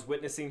that I was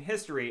witnessing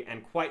history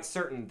and quite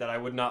certain that I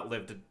would not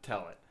live to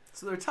tell it.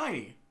 So they're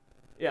tiny.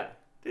 Yeah.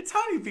 They're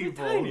tiny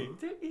people.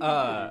 They're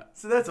tiny.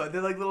 So that's why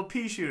they're like little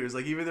pea shooters.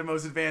 Like even their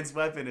most advanced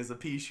weapon is a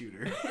pea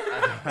shooter.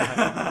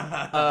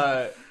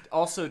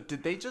 Also,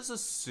 did they just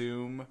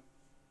assume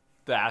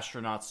the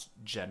astronaut's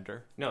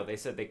gender? No, they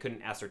said they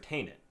couldn't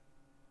ascertain it.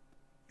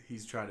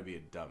 He's trying to be a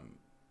dumb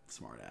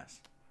smartass.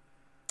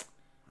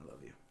 I love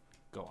you.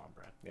 Go on,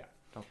 Brad. Yeah.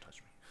 Don't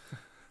touch me.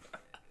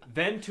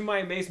 Then, to my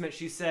amazement,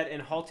 she said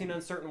in halting,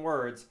 uncertain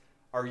words,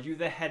 "Are you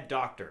the head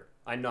doctor?"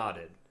 I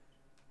nodded.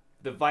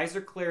 The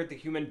visor cleared, the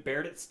human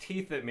bared its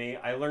teeth at me.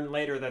 I learned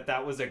later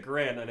that was a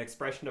grin, an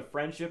expression of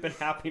friendship and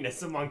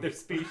happiness among their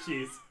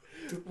species.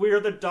 "We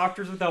are the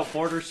Doctors Without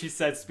Borders," she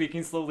said,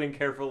 speaking slowly and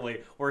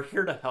carefully. "We're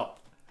here to help."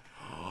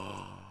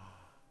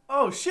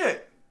 Oh,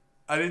 shit.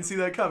 I didn't see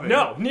that coming.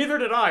 No, neither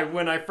did I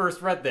when I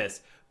first read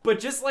this. But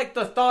just like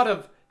the thought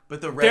of But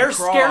the Red they're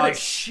Cross, scared as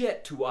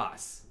shit to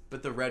us.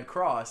 But the Red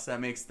Cross,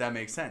 that makes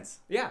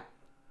sense. Yeah.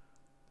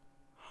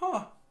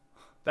 Huh.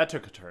 That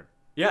took a turn.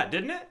 Yeah,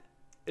 didn't it?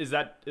 Is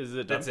it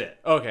done? That's it.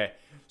 Okay.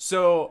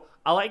 So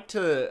I like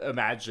to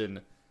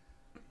imagine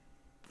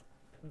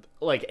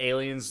like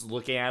aliens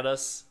looking at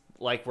us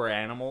like we're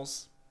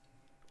animals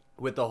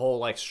with the whole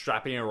like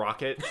strapping a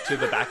rocket to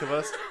the back of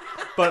us,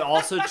 but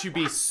also to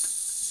be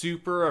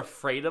super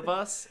afraid of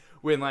us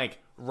when like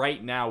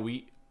right now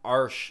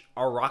our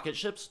rocket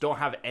ships don't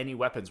have any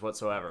weapons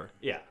whatsoever.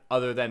 Yeah.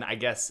 Other than I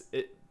guess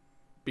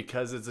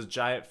because it's a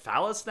giant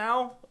phallus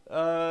now.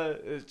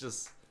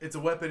 It's a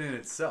weapon in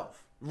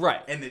itself.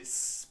 Right. And it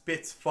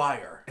spits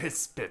fire. It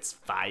spits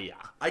fire.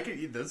 I could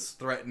eat this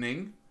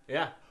threatening.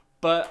 Yeah.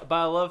 But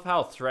I love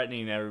how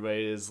threatening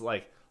everybody is.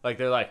 Like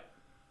they're like,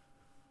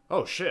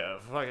 oh shit,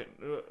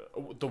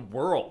 the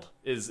world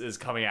is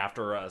coming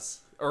after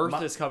us.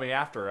 Earth is coming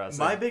after us.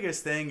 My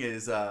biggest thing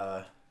is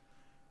the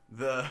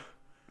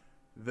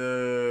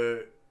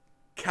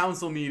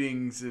council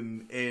meetings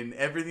and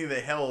everything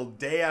they held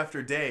day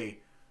after day.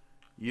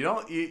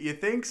 You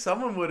think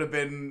someone would have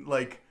been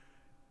like,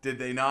 did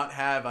they not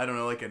have, I don't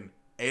know, like an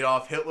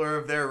Adolf Hitler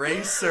of their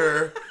race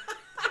or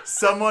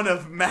someone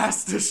of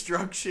mass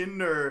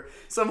destruction or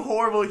some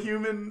horrible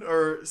human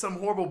or some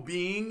horrible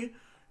being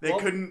they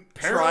couldn't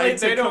try to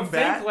they don't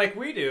combat? think like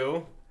we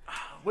do.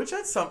 Which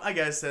I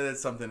guess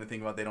that's something to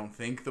think about. They don't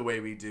think the way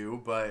we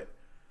do, but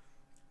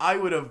I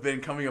would have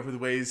been coming up with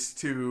ways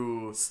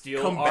to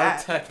Steal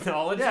combat our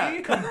technology?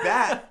 Yeah,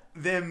 combat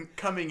them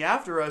coming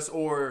after us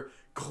or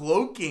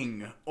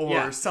cloaking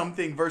or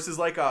something versus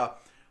like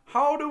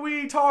how do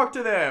we talk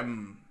to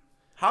them?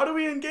 How do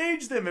we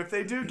engage them if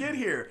they do get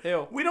here?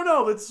 Ew. We don't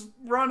know. Let's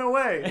run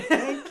away.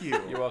 Thank you.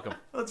 You're welcome.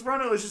 Let's run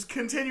away. Let's just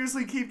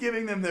continuously keep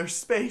giving them their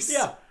space.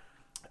 Yeah.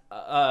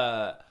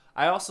 I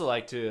also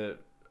like to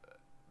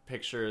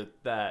picture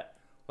that,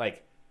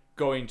 like,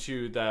 going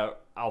to the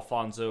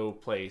Alfonso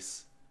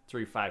place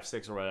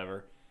 356 or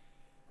whatever,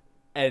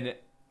 and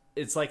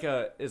it's like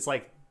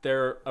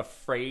they're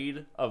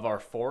afraid of our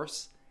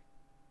force.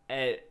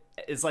 And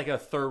it's like a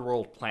third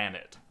world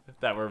planet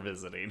that we're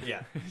visiting.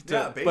 Yeah.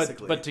 Yeah,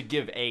 basically. But to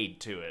give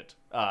aid to it,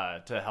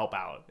 to help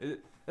out.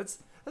 That's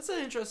an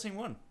interesting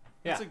one.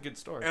 That's a good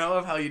story. And I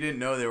love how you didn't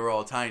know they were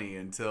all tiny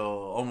until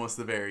almost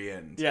the very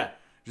end. Yeah.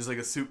 Just like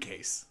a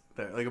suitcase.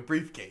 Like a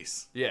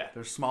briefcase. Yeah.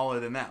 They're smaller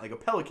than that. Like a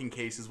pelican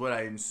case is what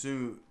I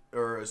assume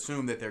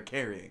that they're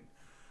carrying.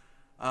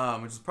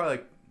 Which is probably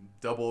like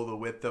double the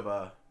width of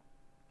a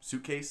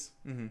suitcase.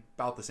 Mm-hmm.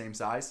 About the same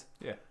size.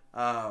 Yeah.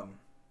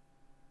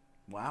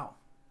 Wow.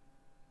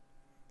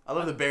 I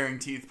love the baring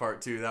teeth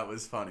part too. That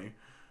was funny.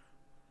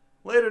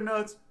 Later, no,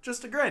 it's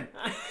just a grin.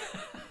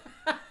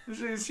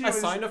 She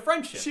Sign of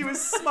friendship. She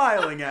was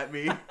smiling at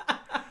me.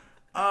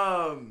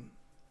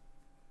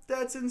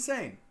 That's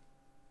insane.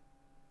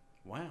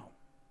 Wow.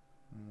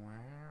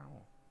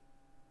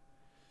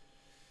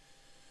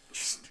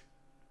 Just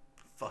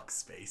fuck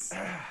space.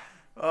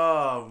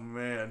 Oh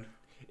man.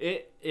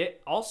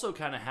 It also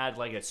kind of had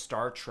like a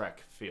Star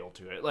Trek feel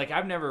to it. Like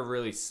I've never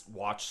really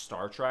watched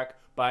Star Trek,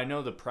 but I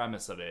know the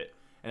premise of it,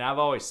 and I've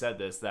always said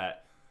this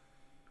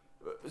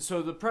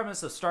so the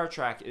premise of Star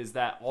Trek is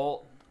that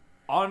all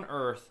on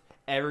Earth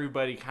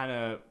everybody kind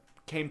of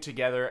came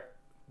together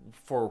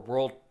for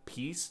world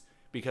peace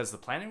because the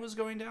planet was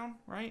going down,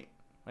 right?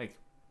 Like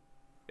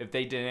if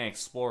they didn't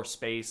explore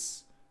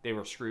space, they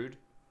were screwed,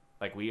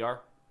 like we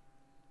are,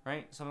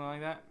 right? Something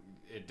like that.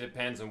 It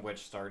depends on which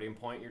starting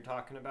point you're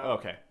talking about.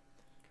 Okay.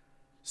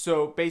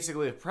 So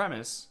basically the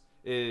premise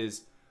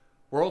is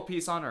world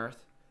peace on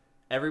Earth.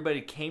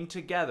 Everybody came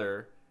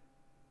together,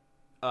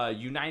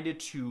 united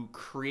to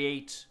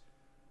create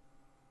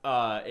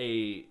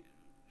a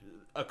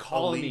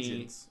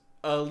colony,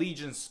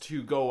 allegiance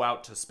to go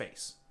out to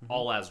space,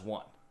 all as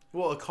one.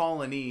 Well, a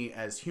colony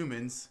as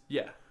humans.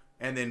 Yeah.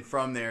 And then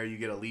from there you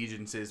get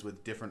allegiances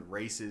with different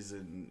races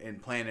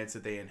and planets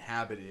that they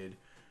inhabited,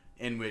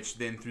 in which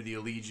then through the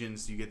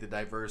allegiance you get the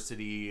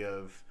diversity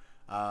of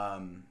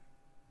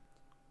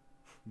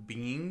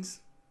beings,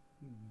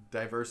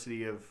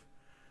 diversity of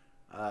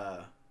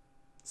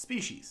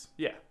species.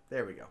 Yeah.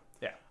 There we go.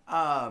 Yeah.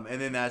 And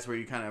then that's where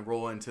you kind of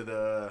roll into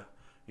the,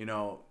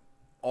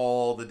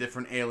 all the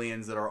different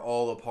aliens that are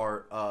all a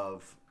part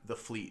of the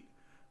fleet.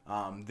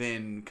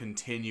 Then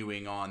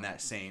continuing on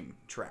that same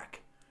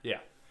track. Yeah.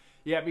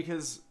 Yeah,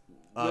 because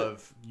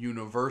of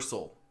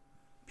universal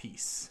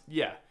peace.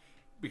 Yeah.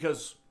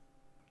 Because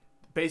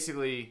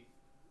basically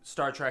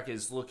Star Trek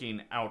is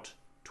looking out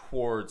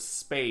towards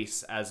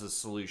space as a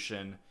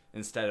solution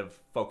instead of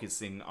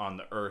focusing on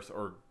the Earth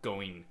or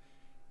going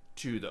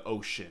to the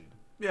ocean.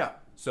 Yeah.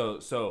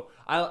 So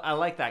I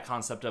like that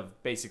concept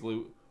of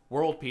basically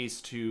world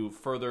peace to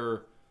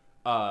further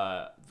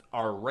our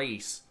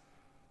race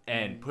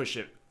and push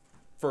it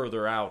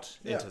further out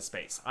into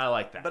space. I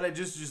like that. But I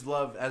just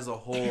love as a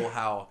whole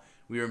how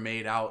we are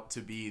made out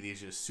to be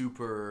these just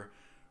super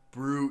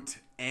brute,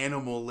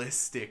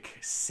 animalistic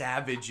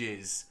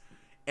savages.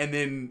 And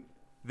then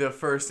the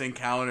first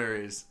encounter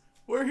is,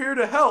 we're here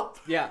to help.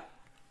 Yeah.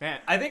 Man,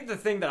 I think the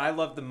thing that I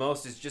love the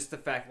most is just the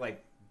fact,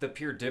 like, the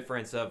pure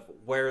difference of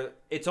where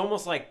it's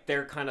almost like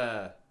they're kind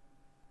of,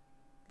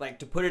 like,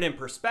 to put it in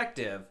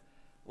perspective,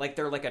 like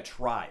they're like a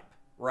tribe,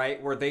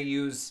 right? Where they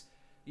use,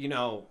 you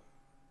know,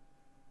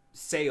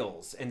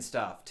 sails and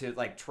stuff to,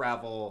 like,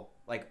 travel,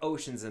 like,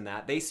 oceans and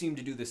that. They seem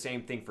to do the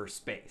same thing for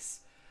space.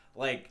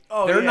 Like,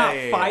 they're not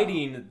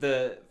fighting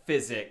the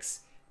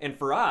physics. And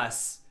for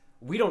us,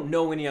 we don't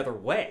know any other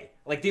way.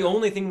 Like, the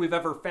only thing we've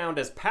ever found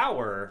as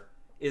power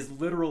is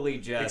literally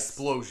just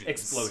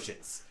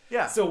explosions.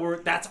 Yeah. So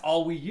that's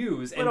all we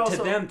use. And also,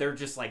 to them, they're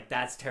just like,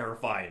 that's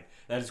terrifying.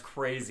 That is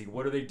crazy.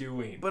 What are they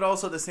doing? But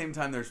also at the same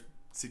time, they're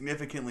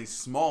significantly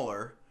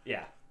smaller.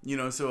 Yeah. You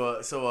know, so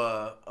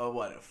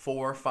a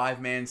 4 or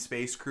 5 man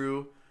space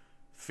crew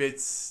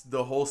fits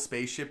the whole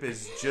spaceship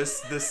is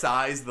just the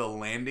size of the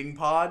landing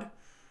pod,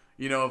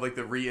 you know, of like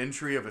the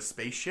re-entry of a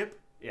spaceship.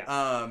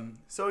 Yeah.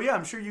 So yeah,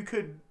 I'm sure you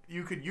could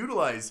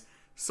utilize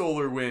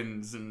solar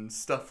winds and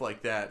stuff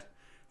like that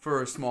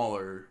for a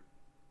smaller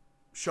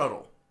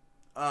shuttle.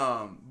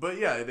 But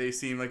yeah, they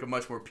seem like a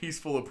much more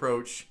peaceful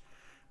approach.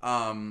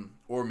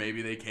 Or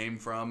maybe they came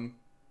from,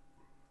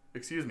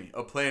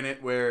 a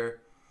planet where,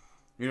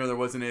 you know, there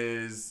wasn't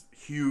as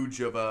huge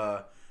of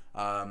a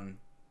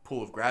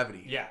pull of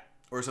gravity. Yeah.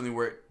 Or something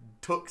where it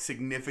took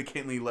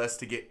significantly less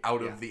to get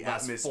out of the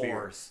less atmosphere.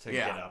 force to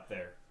get up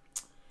there.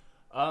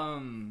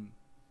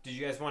 Did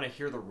you guys want to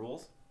hear the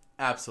rules?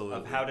 Absolutely.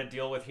 Of how to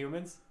deal with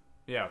humans?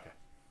 yeah, okay.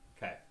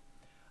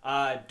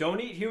 Okay.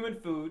 Don't eat human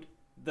food.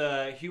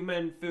 The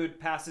human food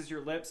passes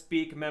your lips,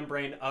 beak,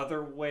 membrane,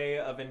 other way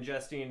of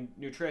ingesting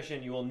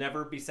nutrition. You will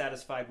never be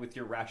satisfied with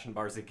your ration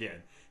bars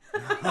again.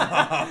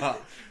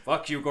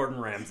 Fuck you,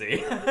 Gordon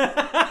Ramsay.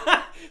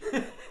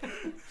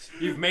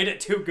 You've made it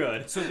too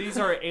good. So these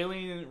are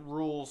alien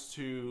rules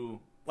to...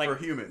 like, for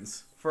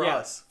humans. For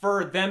us.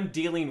 For them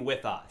dealing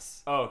with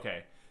us. Oh,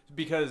 okay.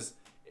 Because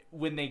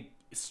when they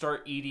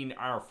start eating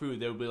our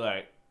food, they'll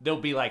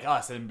be like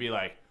us and be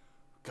like,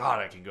 God,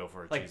 I can go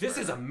for a like, cheeseburger. this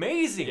is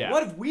amazing. Yeah.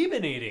 What have we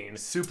been eating?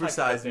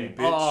 Supersize me, bitch.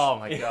 Oh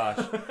my gosh.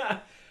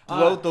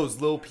 Blow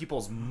those little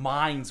people's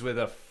minds with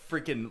a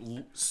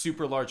freaking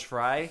super large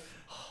fry.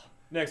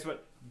 Next one.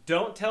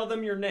 Don't tell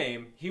them your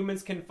name.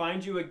 Humans can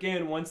find you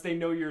again once they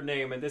know your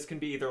name, and this can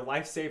be either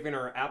life-saving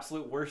or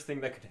absolute worst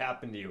thing that could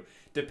happen to you,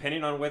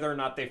 depending on whether or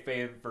not they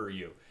favor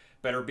you.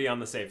 Better be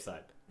on the safe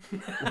side.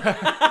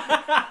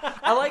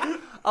 I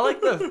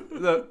like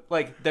the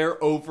like they're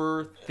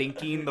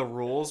overthinking the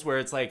rules where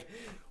it's like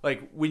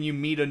when you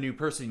meet a new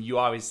person, you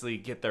obviously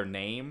get their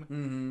name.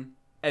 Mm-hmm.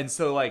 And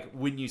so like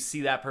when you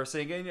see that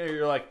person again,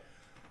 you're like,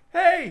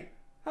 "Hey,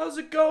 how's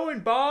it going,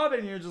 Bob?"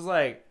 And you're just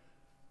like,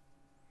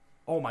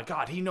 "Oh my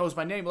God, he knows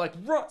my name!" Like,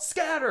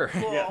 scatter.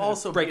 Well,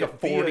 also break be a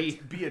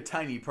 40. Be a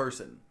tiny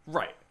person,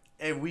 Right.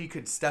 and we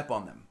could step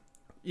on them.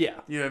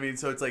 Yeah. You know what I mean?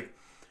 So it's like,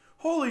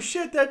 holy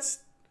shit, that's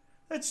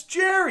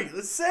Jerry.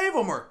 Let's save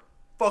him. Or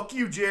fuck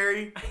you,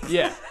 Jerry.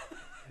 Yeah.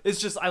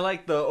 It's just I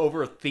like the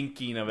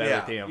overthinking of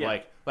everything. Of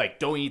like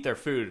don't eat their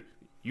food.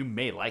 You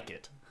may like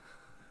it.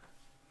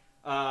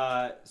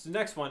 So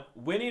next one.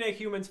 Winning a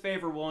human's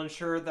favor will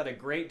ensure that a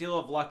great deal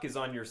of luck is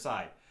on your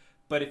side.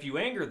 But if you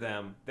anger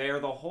them, they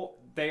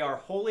are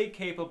wholly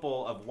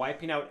capable of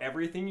wiping out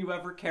everything you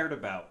ever cared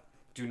about.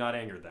 Do not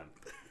anger them.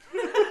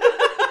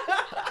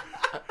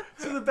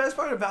 So the best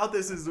part about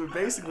this is we're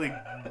basically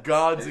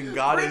gods and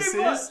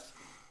goddesses,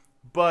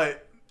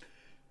 but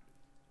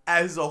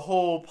as a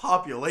whole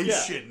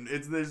population,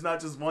 there's not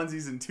just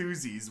onesies and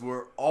twosies.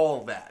 We're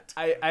all that.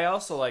 I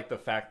also like the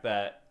fact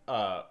that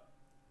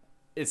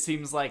it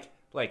seems like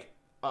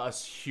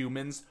us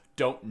humans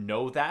don't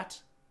know that.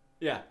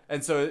 Yeah.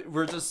 And so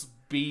we're just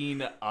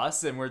being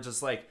us, and we're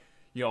just like,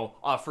 you know,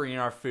 offering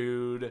our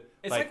food.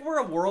 It's like we're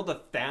a world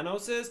of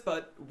Thanoses,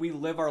 but we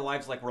live our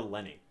lives like we're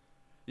Lenny.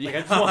 Yeah. Like, I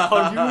just want to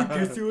hug you and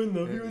kiss you and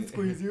love you and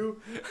squeeze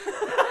you.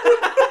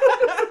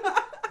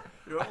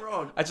 You're not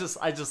wrong. I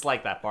just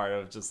like that part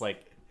of just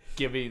like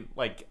giving,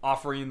 like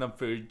offering them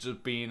food,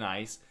 just being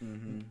nice,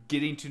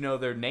 getting to know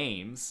their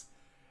names,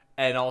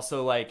 and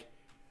also like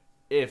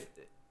if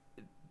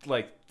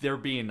like they're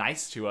being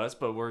nice to us,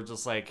 but we're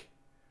just like,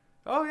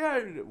 oh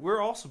yeah,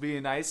 we're also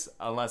being nice,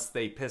 unless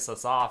they piss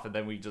us off and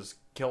then we just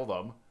kill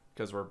them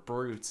because we're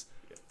brutes.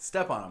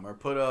 Step on them or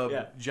put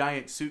a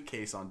giant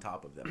suitcase on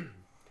top of them.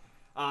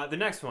 The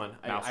next one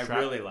I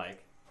really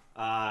like.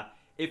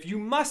 If you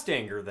must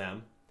anger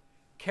them,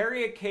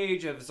 carry a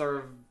cage of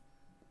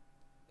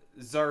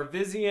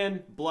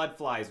Zarvizian blood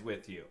flies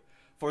with you,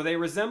 for they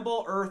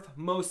resemble Earth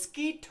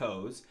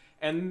mosquitoes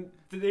and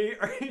the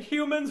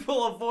humans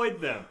will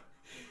avoid them.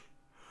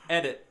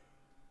 Edit.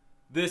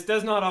 This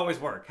does not always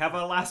work. Have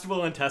a last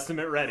will and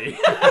testament ready.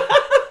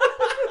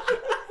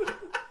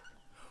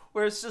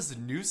 Where it's just a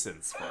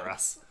nuisance for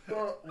us.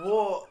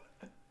 Well,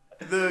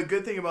 the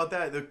good thing about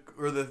that,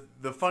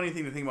 the funny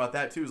thing to think about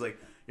that too is like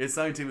it's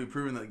scientifically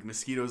proven that like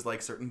mosquitoes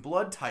like certain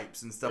blood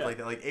types and stuff like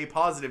that. Like A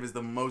positive is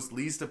the most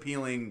least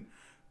appealing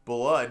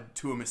blood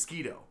to a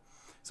mosquito.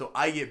 So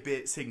I get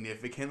bit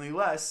significantly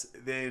less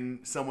than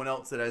someone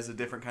else that has a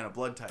different kind of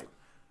blood type.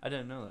 I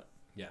didn't know that.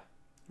 Yeah.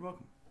 You're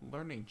welcome.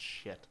 Learning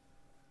shit.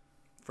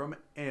 From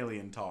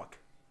Alien Talk.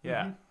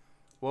 Yeah. Mm-hmm.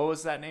 What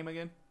was that name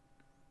again?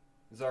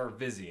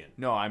 Zarvizian.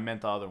 No, I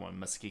meant the other one.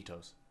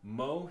 Mosquitoes.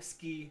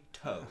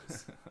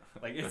 Mosquitoes.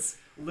 Like, it's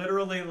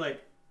literally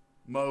like...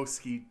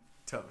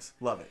 Mosquitoes.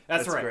 Love it.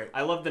 That's right. Great.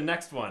 I love the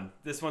next one.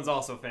 This one's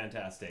also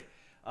fantastic.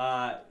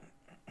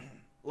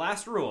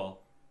 Last rule.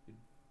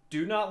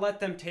 Do not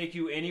let them take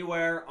you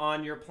anywhere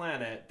on your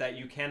planet that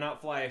you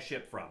cannot fly a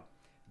ship from.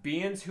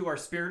 Beings who are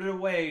spirited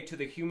away to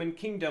the human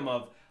kingdom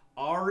of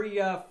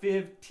Aria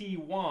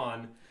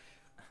 51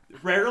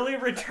 rarely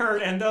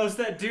return, and those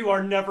that do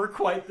are never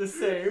quite the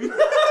same.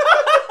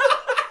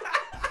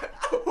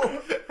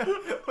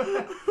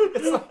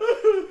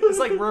 It's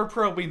like we're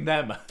probing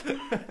them.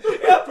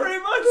 Yeah, pretty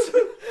much.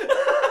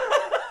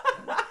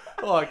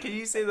 Hold on, can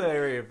you say the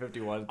Area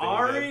 51 thing again?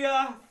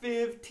 Aria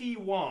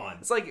 51.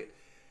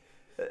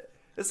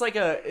 It's like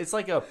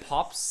a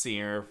pop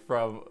singer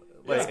from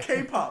like It's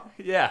K-pop.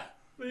 yeah.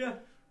 Yeah.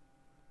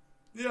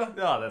 Yeah.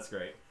 Oh, that's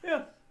great.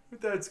 Yeah.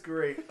 That's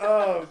great.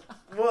 Well,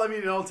 I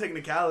mean, in all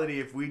technicality,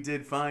 if we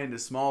did find a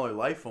smaller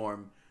life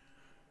form,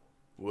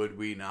 would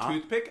we not?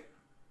 Toothpick?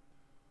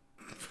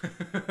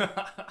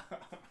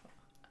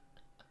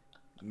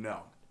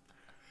 No.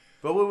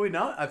 But would we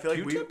not? I feel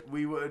like Q-tip?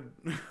 we would.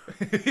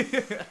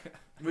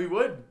 We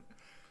would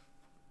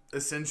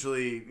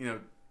essentially,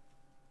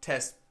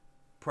 test,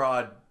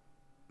 prod,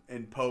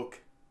 and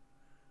poke.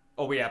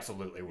 Oh, we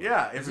absolutely would.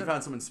 Yeah, if we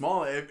found someone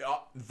small,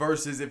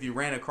 versus if you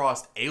ran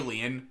across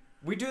alien.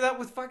 We do that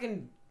with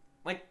fucking,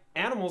 like,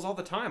 animals all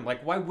the time.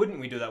 Like, why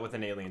wouldn't we do that with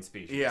an alien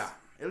species? Yeah,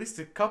 at least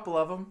a couple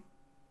of them.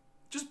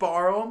 Just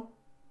borrow them.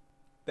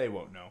 They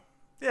won't know.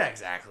 Yeah,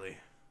 exactly.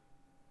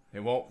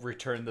 They won't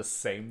return the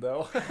same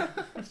though.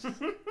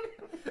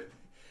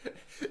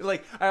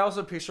 Like I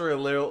also picture a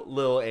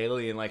little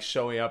alien like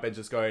showing up and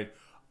just going,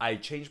 "I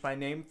changed my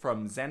name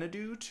from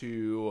Xanadu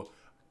to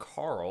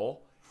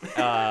Carl.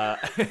 I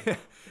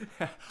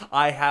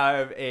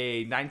have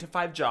a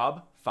 9-to-5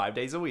 job, 5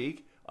 days a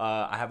week.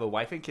 I have a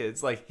wife and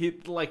kids." Like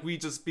we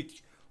just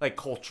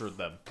culture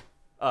them,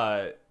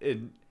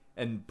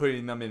 and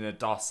putting them in a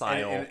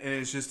docile. And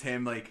it's just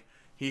him like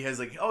he has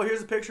like, oh,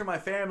 here's a picture of my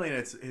family, and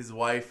it's his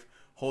wife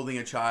holding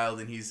a child,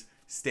 and he's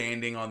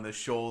standing on the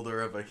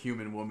shoulder of a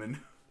human woman.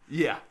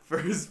 Yeah, for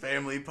his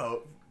family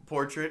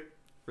portrait.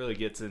 Really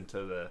gets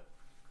into the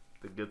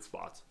good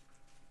spots.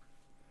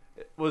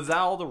 Was that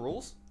all the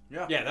rules?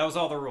 Yeah. Yeah, that was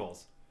all the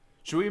rules.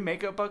 Should we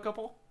make up a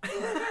couple?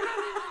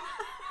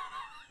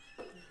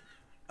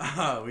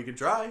 We could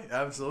try.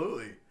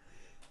 Absolutely.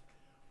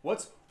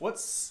 What's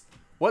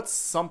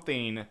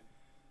something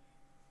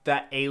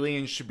that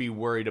aliens should be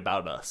worried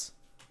about us?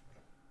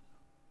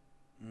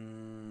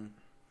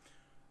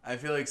 I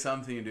feel like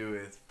something to do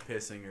with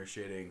pissing or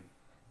shitting.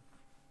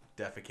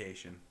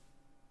 Defecation.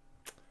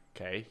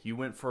 Okay, you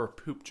went for a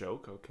poop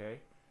joke, okay.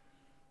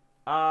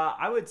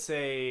 I would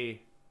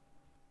say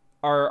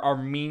our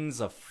means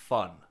of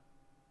fun.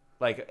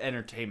 Like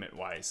entertainment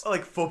wise.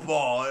 Like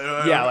football.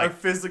 Yeah, like like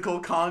physical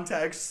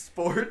contact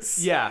sports.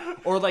 Yeah,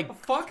 or like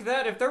Fuck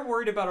that. If they're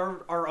worried about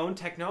our own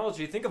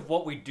technology, think of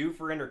what we do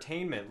for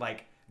entertainment.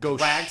 Like Go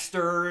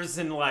dragsters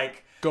and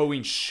like...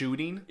 going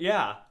shooting.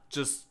 Yeah.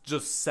 Just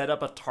set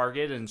up a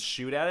target and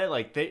shoot at it.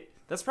 Like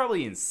that's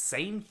probably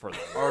insane for them.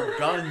 Our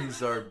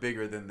guns are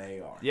bigger than they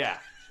are. Yeah.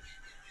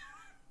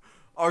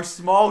 Our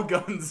small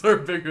guns are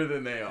bigger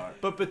than they are.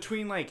 But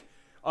between like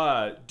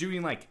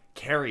doing like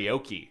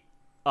karaoke,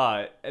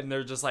 and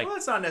they're just like, Well,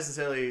 that's not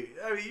necessarily...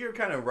 I mean, you're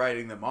kind of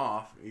writing them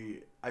off.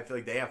 I feel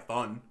like they have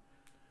fun.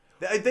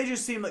 They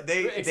just seem like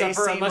they... Except they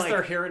for seem unless like,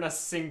 they're hearing us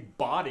sing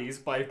Bodies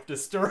by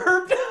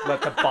Disturbed.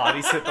 let the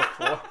bodies hit the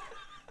floor.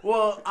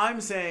 Well,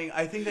 I'm saying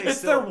I think they It's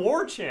still... their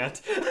war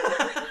chant.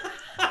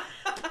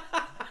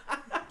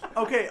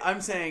 Okay, I'm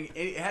saying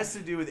it has to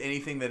do with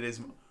anything that is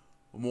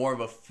more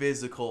of a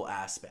physical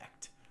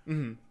aspect.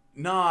 Mm-hmm.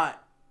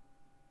 Not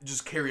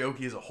just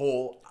karaoke as a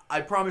whole.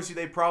 I promise you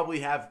they probably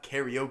have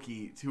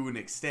karaoke to an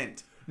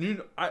extent.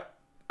 I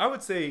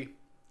would say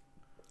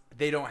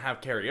they don't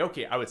have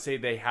karaoke. I would say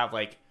they have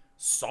like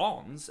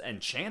songs and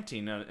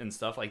chanting and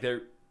stuff. Like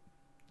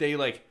they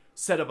like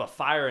set up a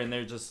fire and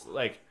they're just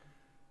like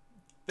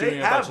They doing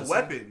a bunch have of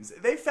weapons.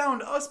 They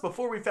found us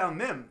before we found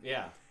them.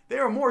 Yeah. They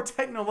are more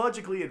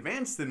technologically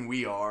advanced than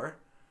we are.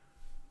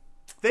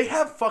 They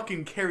have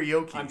fucking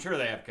karaoke. I'm sure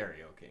they have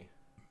karaoke.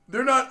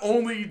 They're not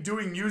only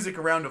doing music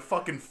around a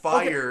fucking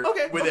fire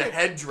Okay, with okay. a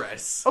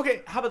headdress.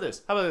 Okay, how about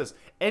this?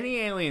 Any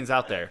aliens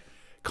out there,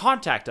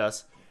 contact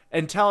us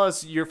And tell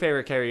us your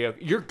favorite karaoke,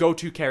 your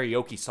go-to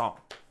karaoke song.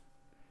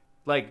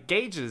 Like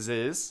Gage's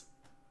is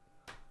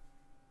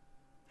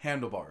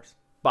Handlebars.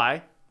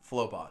 by,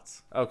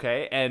 Flowbots.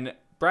 okay, and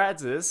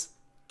Brad's is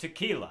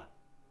Tequila.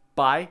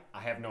 by,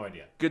 I have no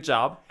idea. good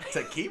job,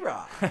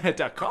 Tequila.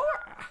 Dakota.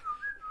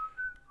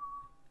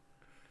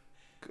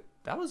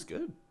 That was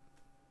good.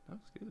 That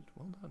was good.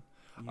 Well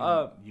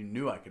done. You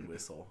knew I could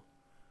whistle.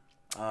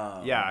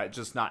 Yeah,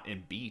 just not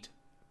in beat.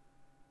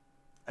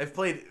 I've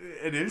played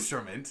an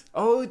instrument.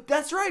 Oh,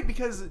 that's right,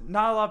 because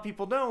not a lot of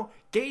people know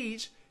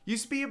Gage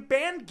used to be a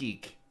band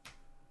geek.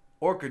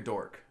 Orca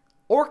Dork.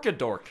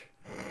 Orcadork.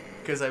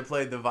 Because I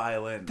played the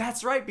violin.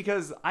 That's right,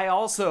 because I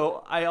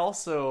also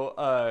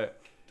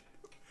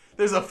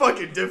There's a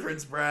fucking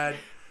difference, Brad.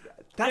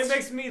 It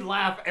makes me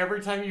laugh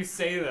every time you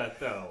say that,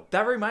 though.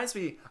 that reminds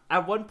me,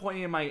 at one point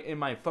in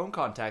my phone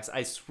contacts,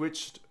 I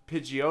switched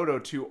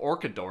Pidgeotto to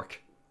Orcadork.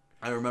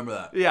 I remember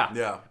that. Yeah.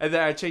 Yeah. And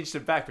then I changed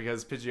it back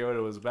because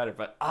Pidgeotto was better,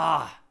 but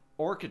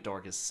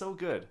Orcadork is so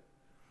good.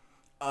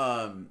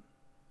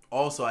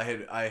 Also,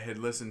 I had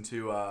listened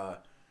to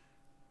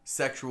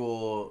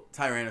Sexual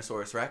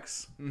Tyrannosaurus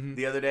Rex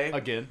the other day.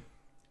 Again.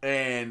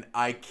 And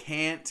I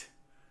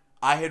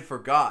had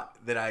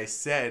forgot that I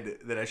said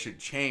that I should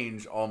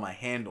change all my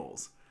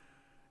handles.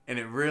 And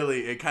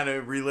it kind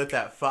of relit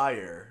that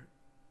fire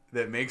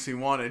that makes me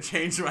want to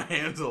change my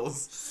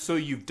handles. So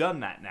you've done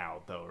that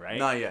now, though, right?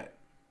 Not yet.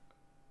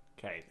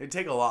 Okay. It'd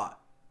take a lot.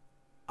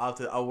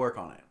 I'll work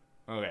on it.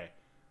 Okay.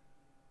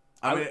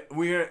 I mean,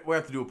 we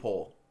have to do a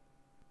poll.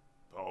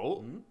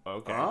 Oh,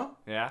 okay. Huh?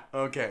 Yeah.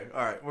 Okay,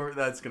 all right.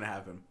 That's gonna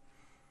happen.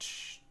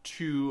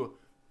 To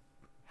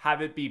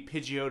have it be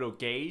Pidgeotto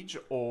Gage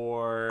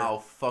or... I'll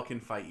fucking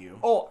fight you.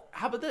 Oh,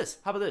 how about this?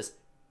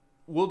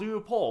 We'll do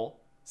a poll,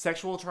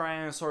 Sexual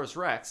Tyrannosaurus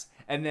Rex,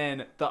 and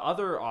then the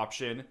other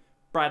option,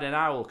 Brad and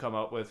I will come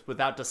up with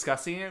without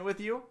discussing it with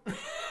you.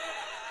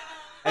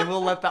 And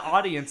we'll let the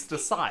audience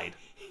decide.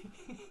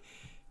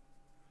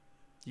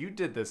 You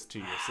did this to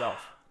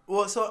yourself.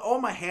 Well, so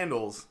all my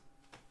handles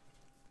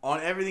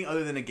on everything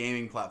other than a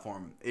gaming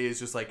platform is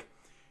just like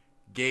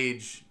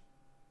Gage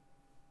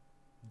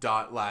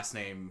dot last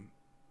name,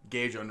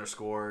 Gage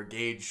underscore,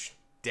 Gage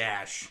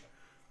dash,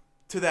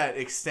 to that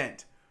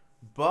extent.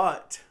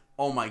 But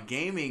all my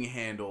gaming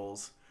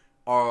handles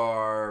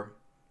are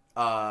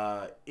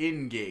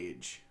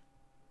Engage.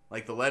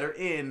 Like the letter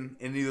in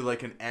and either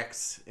like an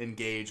X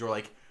Engage or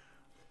like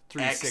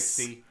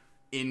 360. X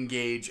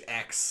Engage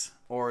X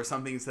or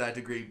something to that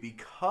degree,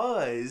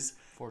 because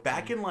 14.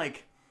 back in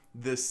like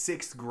the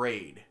 6th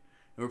grade,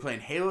 we were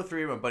playing Halo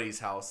 3 at my buddy's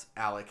house,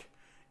 Alec,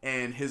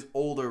 and his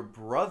older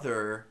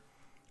brother,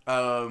 we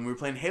were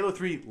playing Halo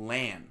 3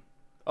 LAN.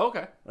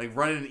 Okay. Like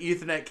running an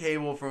Ethernet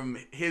cable from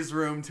his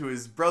room to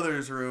his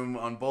brother's room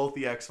on both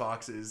the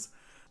Xboxes.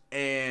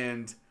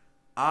 And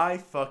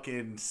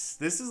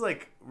this is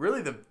like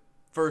really the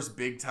first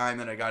big time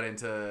that I got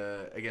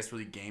into, I guess,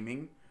 really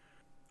gaming.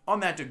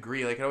 On that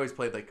degree, like I always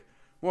played like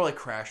more like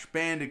Crash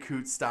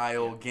Bandicoot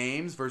style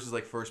games versus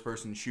like first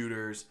person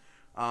shooters,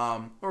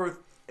 and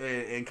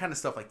kind of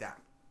stuff like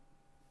that.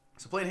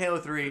 So playing Halo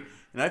 3,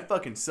 and I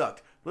fucking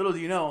sucked. Little do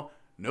you know,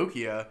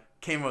 Nokia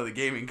came out with a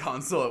gaming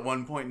console at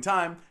one point in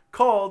time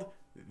called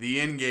the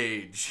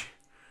Engage.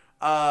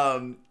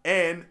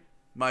 And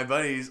my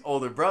buddy's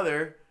older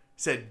brother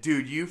said,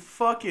 dude, you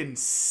fucking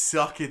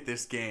suck at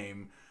this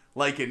game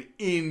like an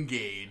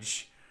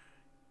Engage.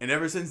 And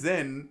ever since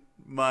then,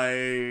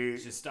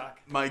 It's just stuck.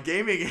 my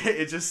gaming,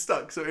 it just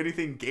stuck. So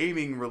anything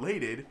gaming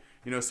related,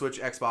 Switch,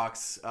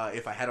 Xbox,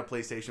 if I had a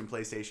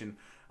PlayStation,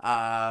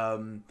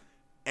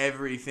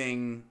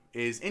 everything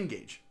is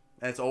Engage.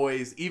 That's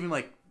always, even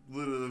like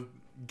the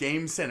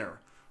Game Center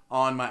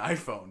on my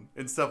iPhone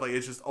and stuff, like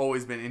it's just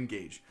always been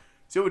Engage.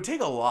 So it would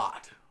take a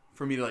lot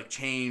for me to like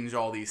change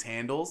all these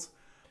handles.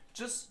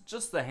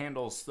 Just the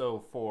handles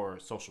though for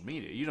social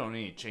media. You don't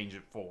need to change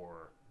it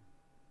for.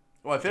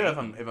 Well, I feel like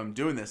if I'm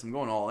doing this, I'm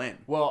going all in.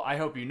 Well, I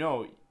hope you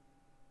know,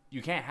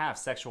 you can't have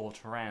Sexual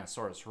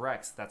Tyrannosaurus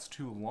Rex. That's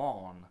too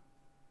long.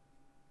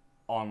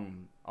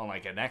 On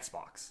like an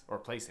Xbox or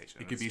PlayStation.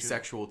 It could be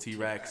Sexual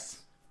T-Rex.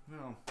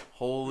 No.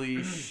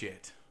 Holy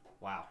shit!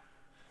 Wow.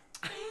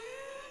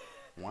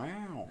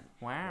 Wow.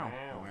 Wow.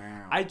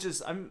 Wow. I'm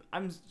just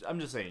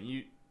saying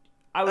you.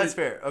 I That's would,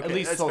 fair. Okay, at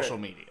least that's social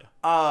fair. media.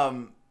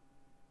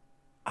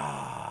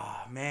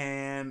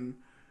 Man.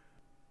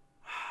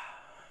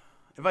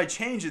 If I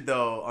change it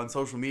though on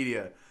social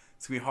media,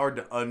 it's gonna be hard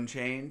to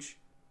unchange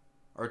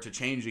or to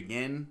change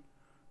again.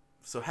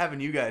 So having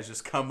you guys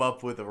just come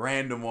up with a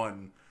random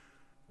one,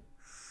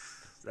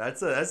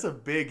 that's a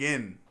big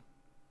in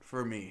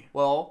for me.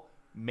 Well,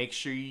 make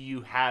sure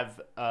you have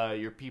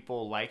your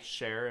people like,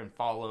 share, and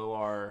follow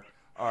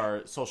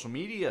our social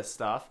media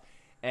stuff,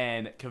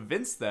 and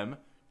convince them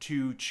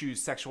to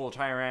choose Sexual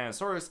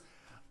Tyrannosaurus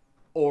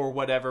or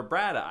whatever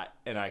Brad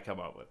and I come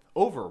up with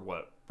over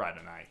what Brad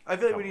and I. I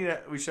feel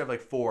like we should have like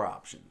 4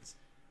 options.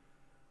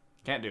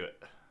 Can't do it.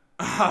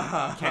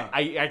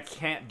 I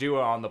can't do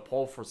it on the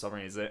poll for some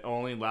reason. It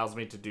only allows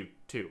me to do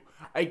 2.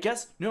 I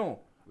guess no.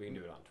 We can do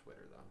it on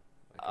Twitter,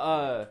 though.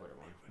 Twitter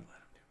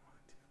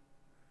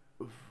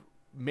one.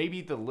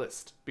 Maybe the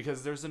list,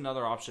 because there's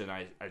another option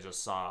I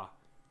just saw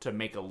to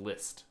make a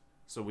list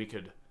so we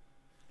could.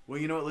 Well,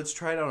 you know what? Let's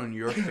try it out on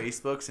your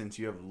Facebook, since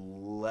you have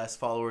less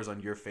followers on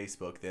your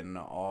Facebook than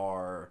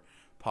our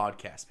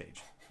podcast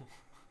page.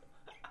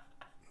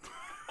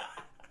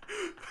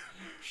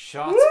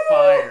 Shots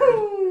fired.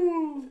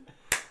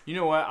 You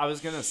know what? I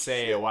was going to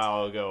say a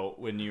while ago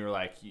when you were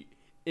like,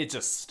 it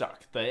just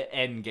stuck. The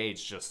N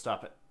gauge just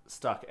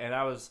stuck. And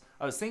I was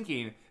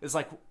thinking, it's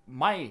like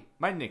my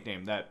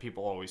nickname that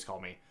people always call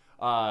me,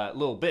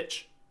 little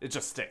bitch. It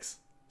just sticks.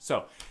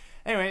 So,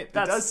 anyway, It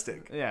does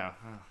stick. Yeah.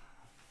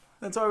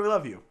 That's why we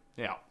love you.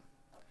 Yeah.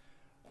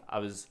 I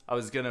was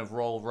going to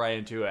roll right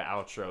into an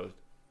outro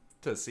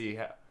to see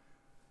how.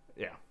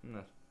 Yeah.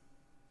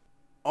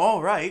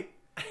 All right.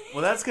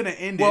 Well, that's going to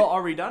end Well, it.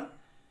 are we done?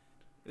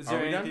 Is Are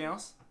there we anything done?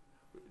 else?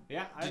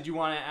 Yeah. Did you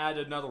want to add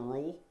another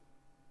rule?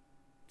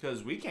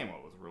 Because we came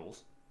up with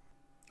rules.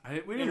 We We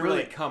didn't didn't really...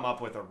 really come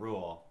up with a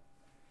rule.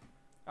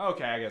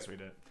 Okay, I guess we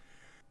did.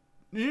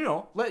 You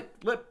know, let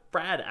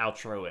Brad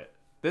outro it.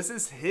 This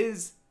is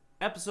his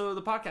episode of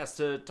the podcast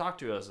to talk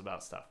to us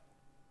about stuff.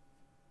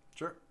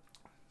 Sure.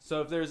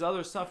 So if there's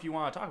other stuff you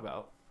want to talk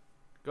about,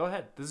 go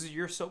ahead. This is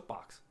your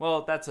soapbox.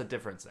 Well, that's a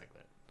different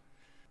segment.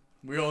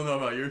 We all know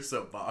about your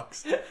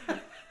soapbox.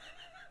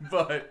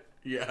 But,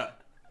 yeah.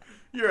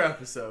 Your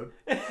episode.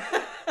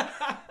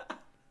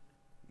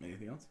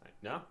 Anything else?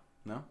 No,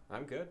 No?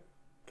 I'm good.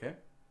 Okay.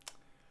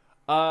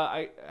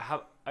 I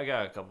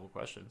got a couple of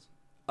questions.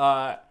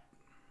 How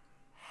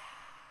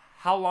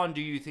long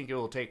do you think it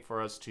will take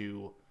for us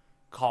to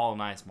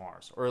colonize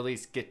Mars, or at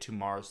least get to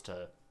Mars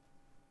to?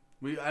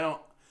 I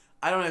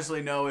don't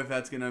necessarily know if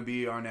that's going to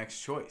be our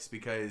next choice,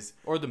 because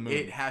Or the moon.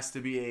 it has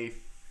to be a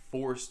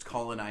forced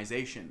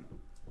colonization.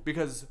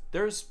 Because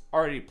there's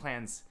already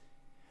plans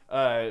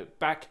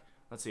back,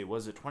 let's see,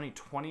 was it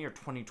 2020 or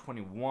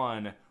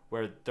 2021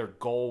 where their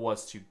goal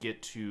was to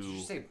get to... Did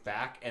you say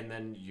back and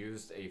then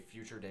used a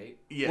future date?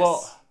 Yes,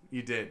 Well-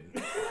 you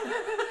did.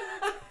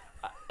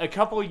 A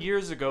couple of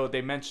years ago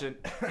they mentioned...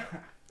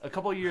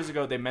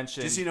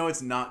 Just so you know,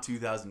 it's not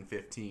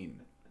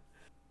 2015.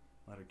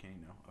 Letterkenny,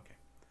 no? Okay.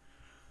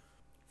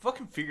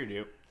 Fucking figured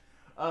it.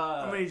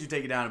 I'm going to need you to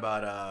take it down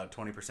about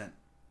 20%.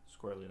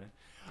 Squarely.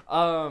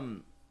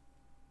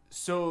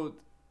 So,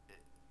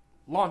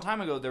 long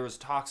time ago, there was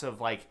talks of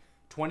like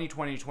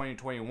 2020,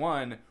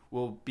 2021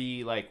 will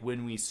be like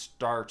when we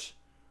start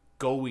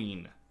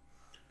going.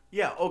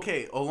 Yeah,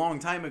 okay, a long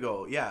time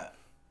ago. Yeah,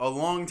 a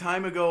long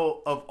time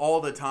ago of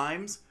all the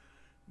times.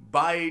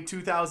 By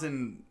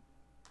 2000s,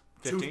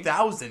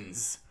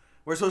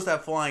 we're supposed to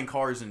have flying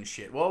cars and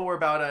shit. Well, we're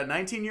about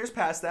 19 years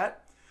past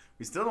that.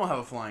 We still don't have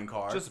a flying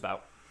car. Just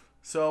about.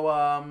 So,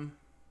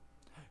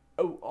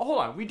 Oh, hold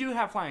on. We do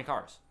have flying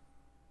cars.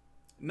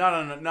 not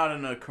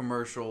in a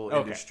commercial Okay.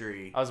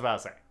 industry. I was about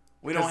to say.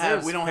 We don't 'Cause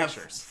have there's have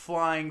pictures.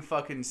 flying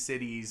fucking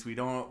cities. We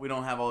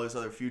don't have all this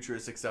other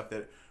futuristic stuff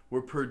that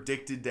we're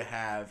predicted to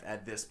have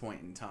at this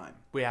point in time.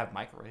 We have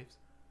microwaves.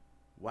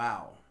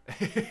 Wow.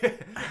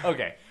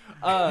 Okay.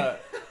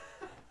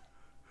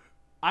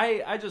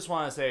 I just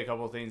want to say a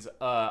couple of things.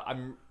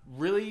 I'm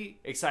really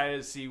excited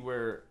to see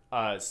where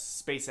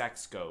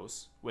SpaceX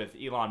goes with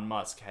Elon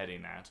Musk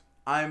heading that.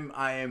 I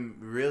am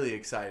really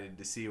excited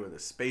to see where the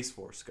Space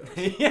Force goes.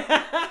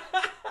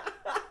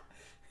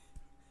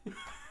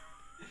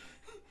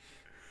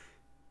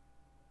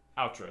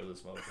 Outro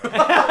this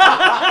motherfucker.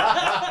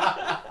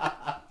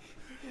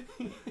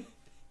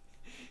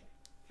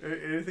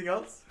 Anything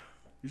else?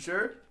 You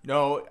sure?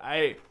 No,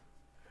 I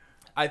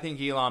think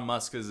Elon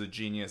Musk is a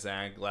genius, and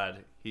I'm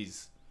glad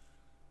he's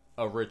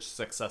a rich,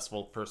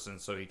 successful person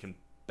so he can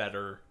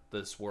better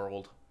this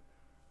world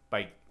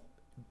by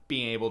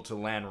being able to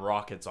land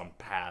rockets on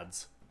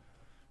pads.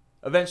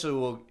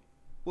 Eventually,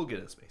 we'll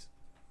get to space.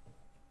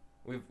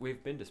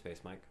 We've been to space,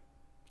 Mike.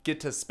 Get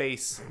to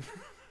space.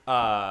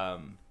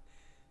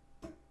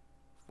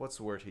 What's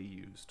the word he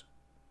used?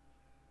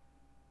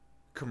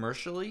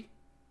 Commercially,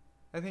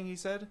 I think he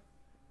said.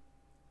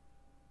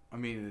 I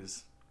mean,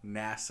 is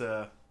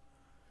NASA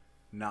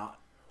not?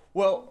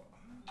 Well,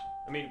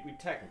 I mean, we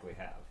technically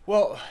have.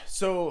 Well,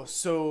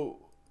 so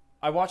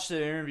I watched an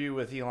interview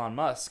with Elon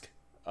Musk,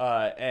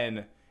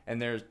 and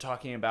they're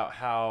talking about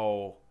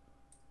how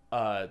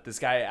this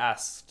guy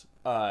asked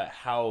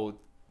how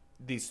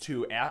these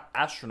two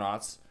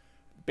astronauts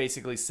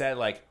basically said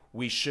like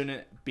we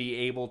shouldn't be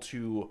able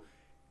to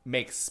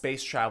make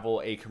space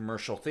travel a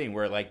commercial thing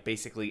where like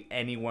basically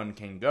anyone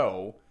can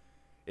go.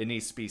 It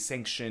needs to be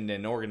sanctioned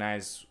and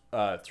organized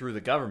through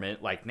the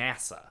government like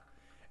NASA.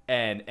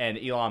 And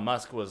Elon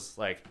Musk was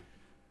like,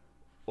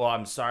 well,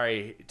 I'm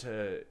sorry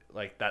to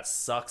like that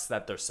sucks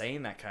that they're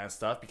saying that kind of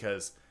stuff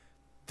because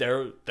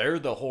they're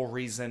the whole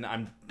reason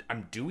I'm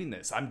doing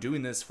this. I'm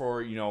doing this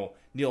for, you know,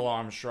 Neil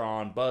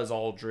Armstrong, Buzz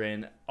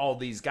Aldrin, all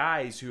these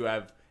guys who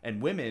have and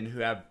women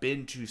who have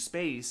been to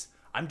space.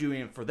 I'm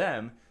doing it for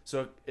them.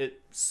 So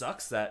it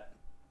sucks that,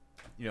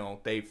 you know,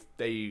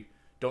 they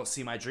don't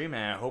see my dream,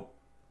 and I hope,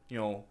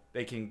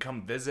 they can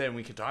come visit and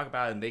we can talk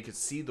about it, and they could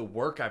see the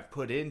work I've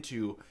put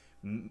into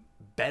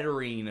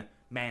bettering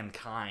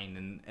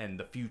mankind and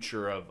the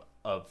future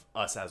of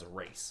us as a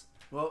race.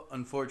 Well,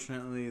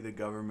 unfortunately, the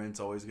government's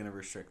always going to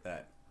restrict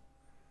that.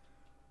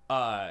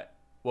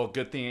 Well,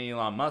 good thing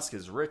Elon Musk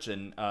is rich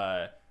and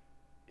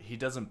he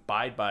doesn't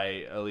abide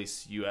by at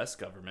least U.S.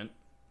 government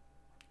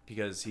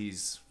because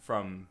he's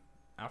from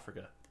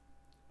Africa.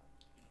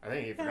 I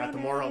think you forgot the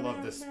moral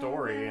of the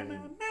story. And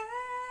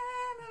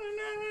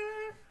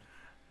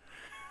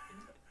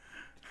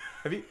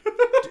Have you,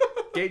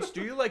 Gage?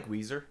 Do you like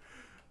Weezer?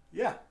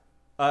 Yeah.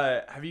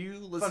 Have you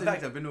listened? Fun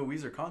fact: I've been to a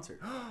Weezer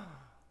concert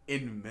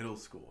in middle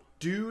school,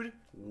 dude.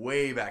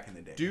 Way back in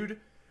the day, Dude,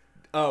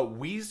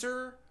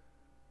 Weezer,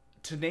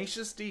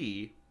 Tenacious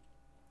D,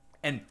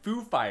 and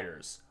Foo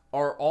Fighters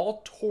are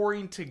all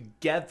touring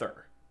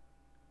together.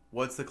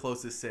 What's the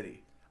closest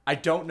city? I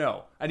don't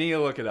know. I need to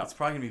look it up. It's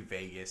probably gonna be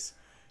Vegas.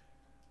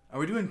 Are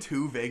we doing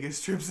 2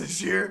 Vegas trips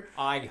this year?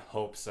 I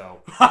hope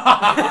so.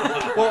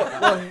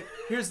 well,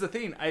 here's the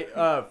thing.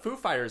 Foo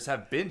Fighters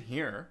have been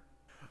here.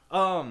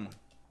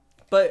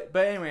 But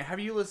anyway, have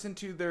you listened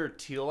to their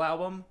Teal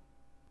album?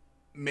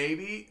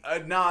 Maybe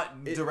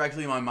not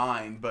directly in my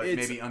mind, but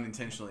maybe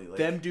unintentionally. Like,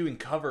 them doing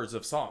covers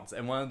of songs,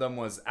 and one of them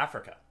was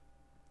Africa.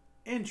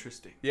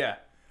 Interesting. Yeah.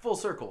 Full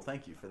circle.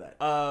 Thank you for that.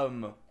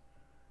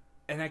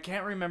 And I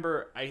can't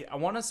remember. I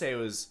want to say it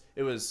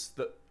was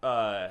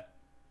the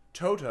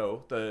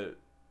Toto, the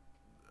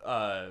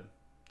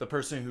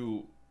person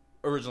who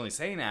originally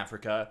sang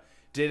Africa,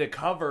 did a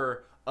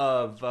cover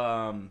of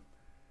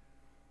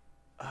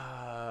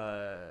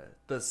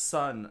the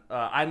Sun,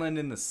 Island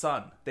in the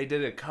Sun. They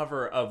did a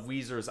cover of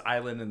Weezer's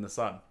Island in the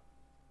Sun.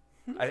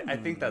 I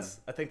think that's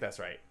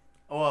right.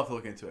 Oh, I'll have to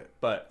look into it.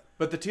 But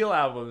the Teal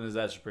album is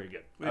actually pretty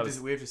good. We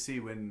have to see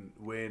when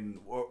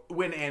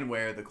and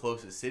where the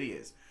closest city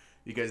is,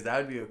 because that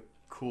would be a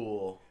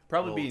cool.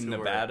 Probably be tour.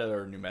 Nevada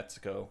or New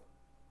Mexico,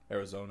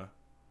 Arizona.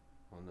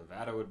 Well,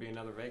 Nevada would be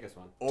another Vegas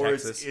one. Or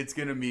Texas. it's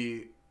gonna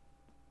be.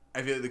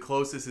 I feel like the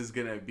closest is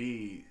gonna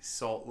be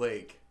Salt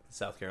Lake,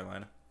 South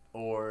Carolina,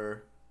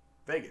 or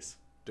Vegas.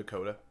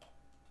 Dakota,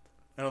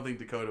 I don't think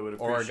Dakota would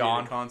appreciate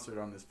Oregon. a concert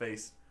on his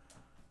face.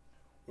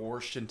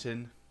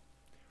 Washington,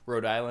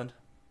 Rhode Island,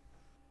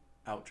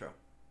 Outro.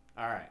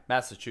 All right.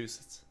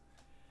 Massachusetts,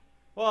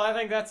 Well, I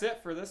think that's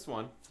it for this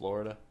one.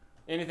 Florida,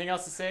 Anything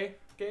else to say,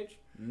 Gage?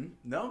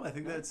 No, I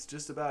think that's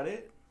just about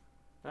it.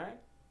 All right.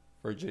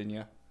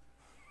 Virginia,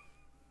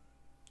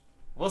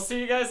 We'll see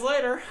you guys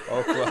later.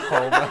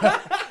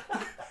 Oklahoma.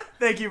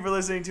 Thank you for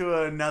listening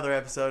to another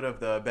episode of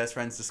the Best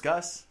Friends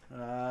Discuss.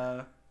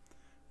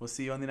 We'll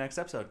see you on the next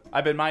episode.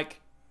 I've been Mike.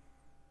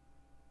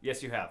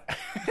 Yes, you have.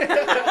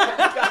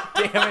 God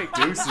damn it,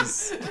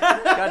 Deuces.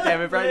 God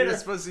damn it, Brian. You're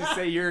supposed to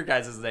say your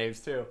guys' names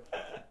too.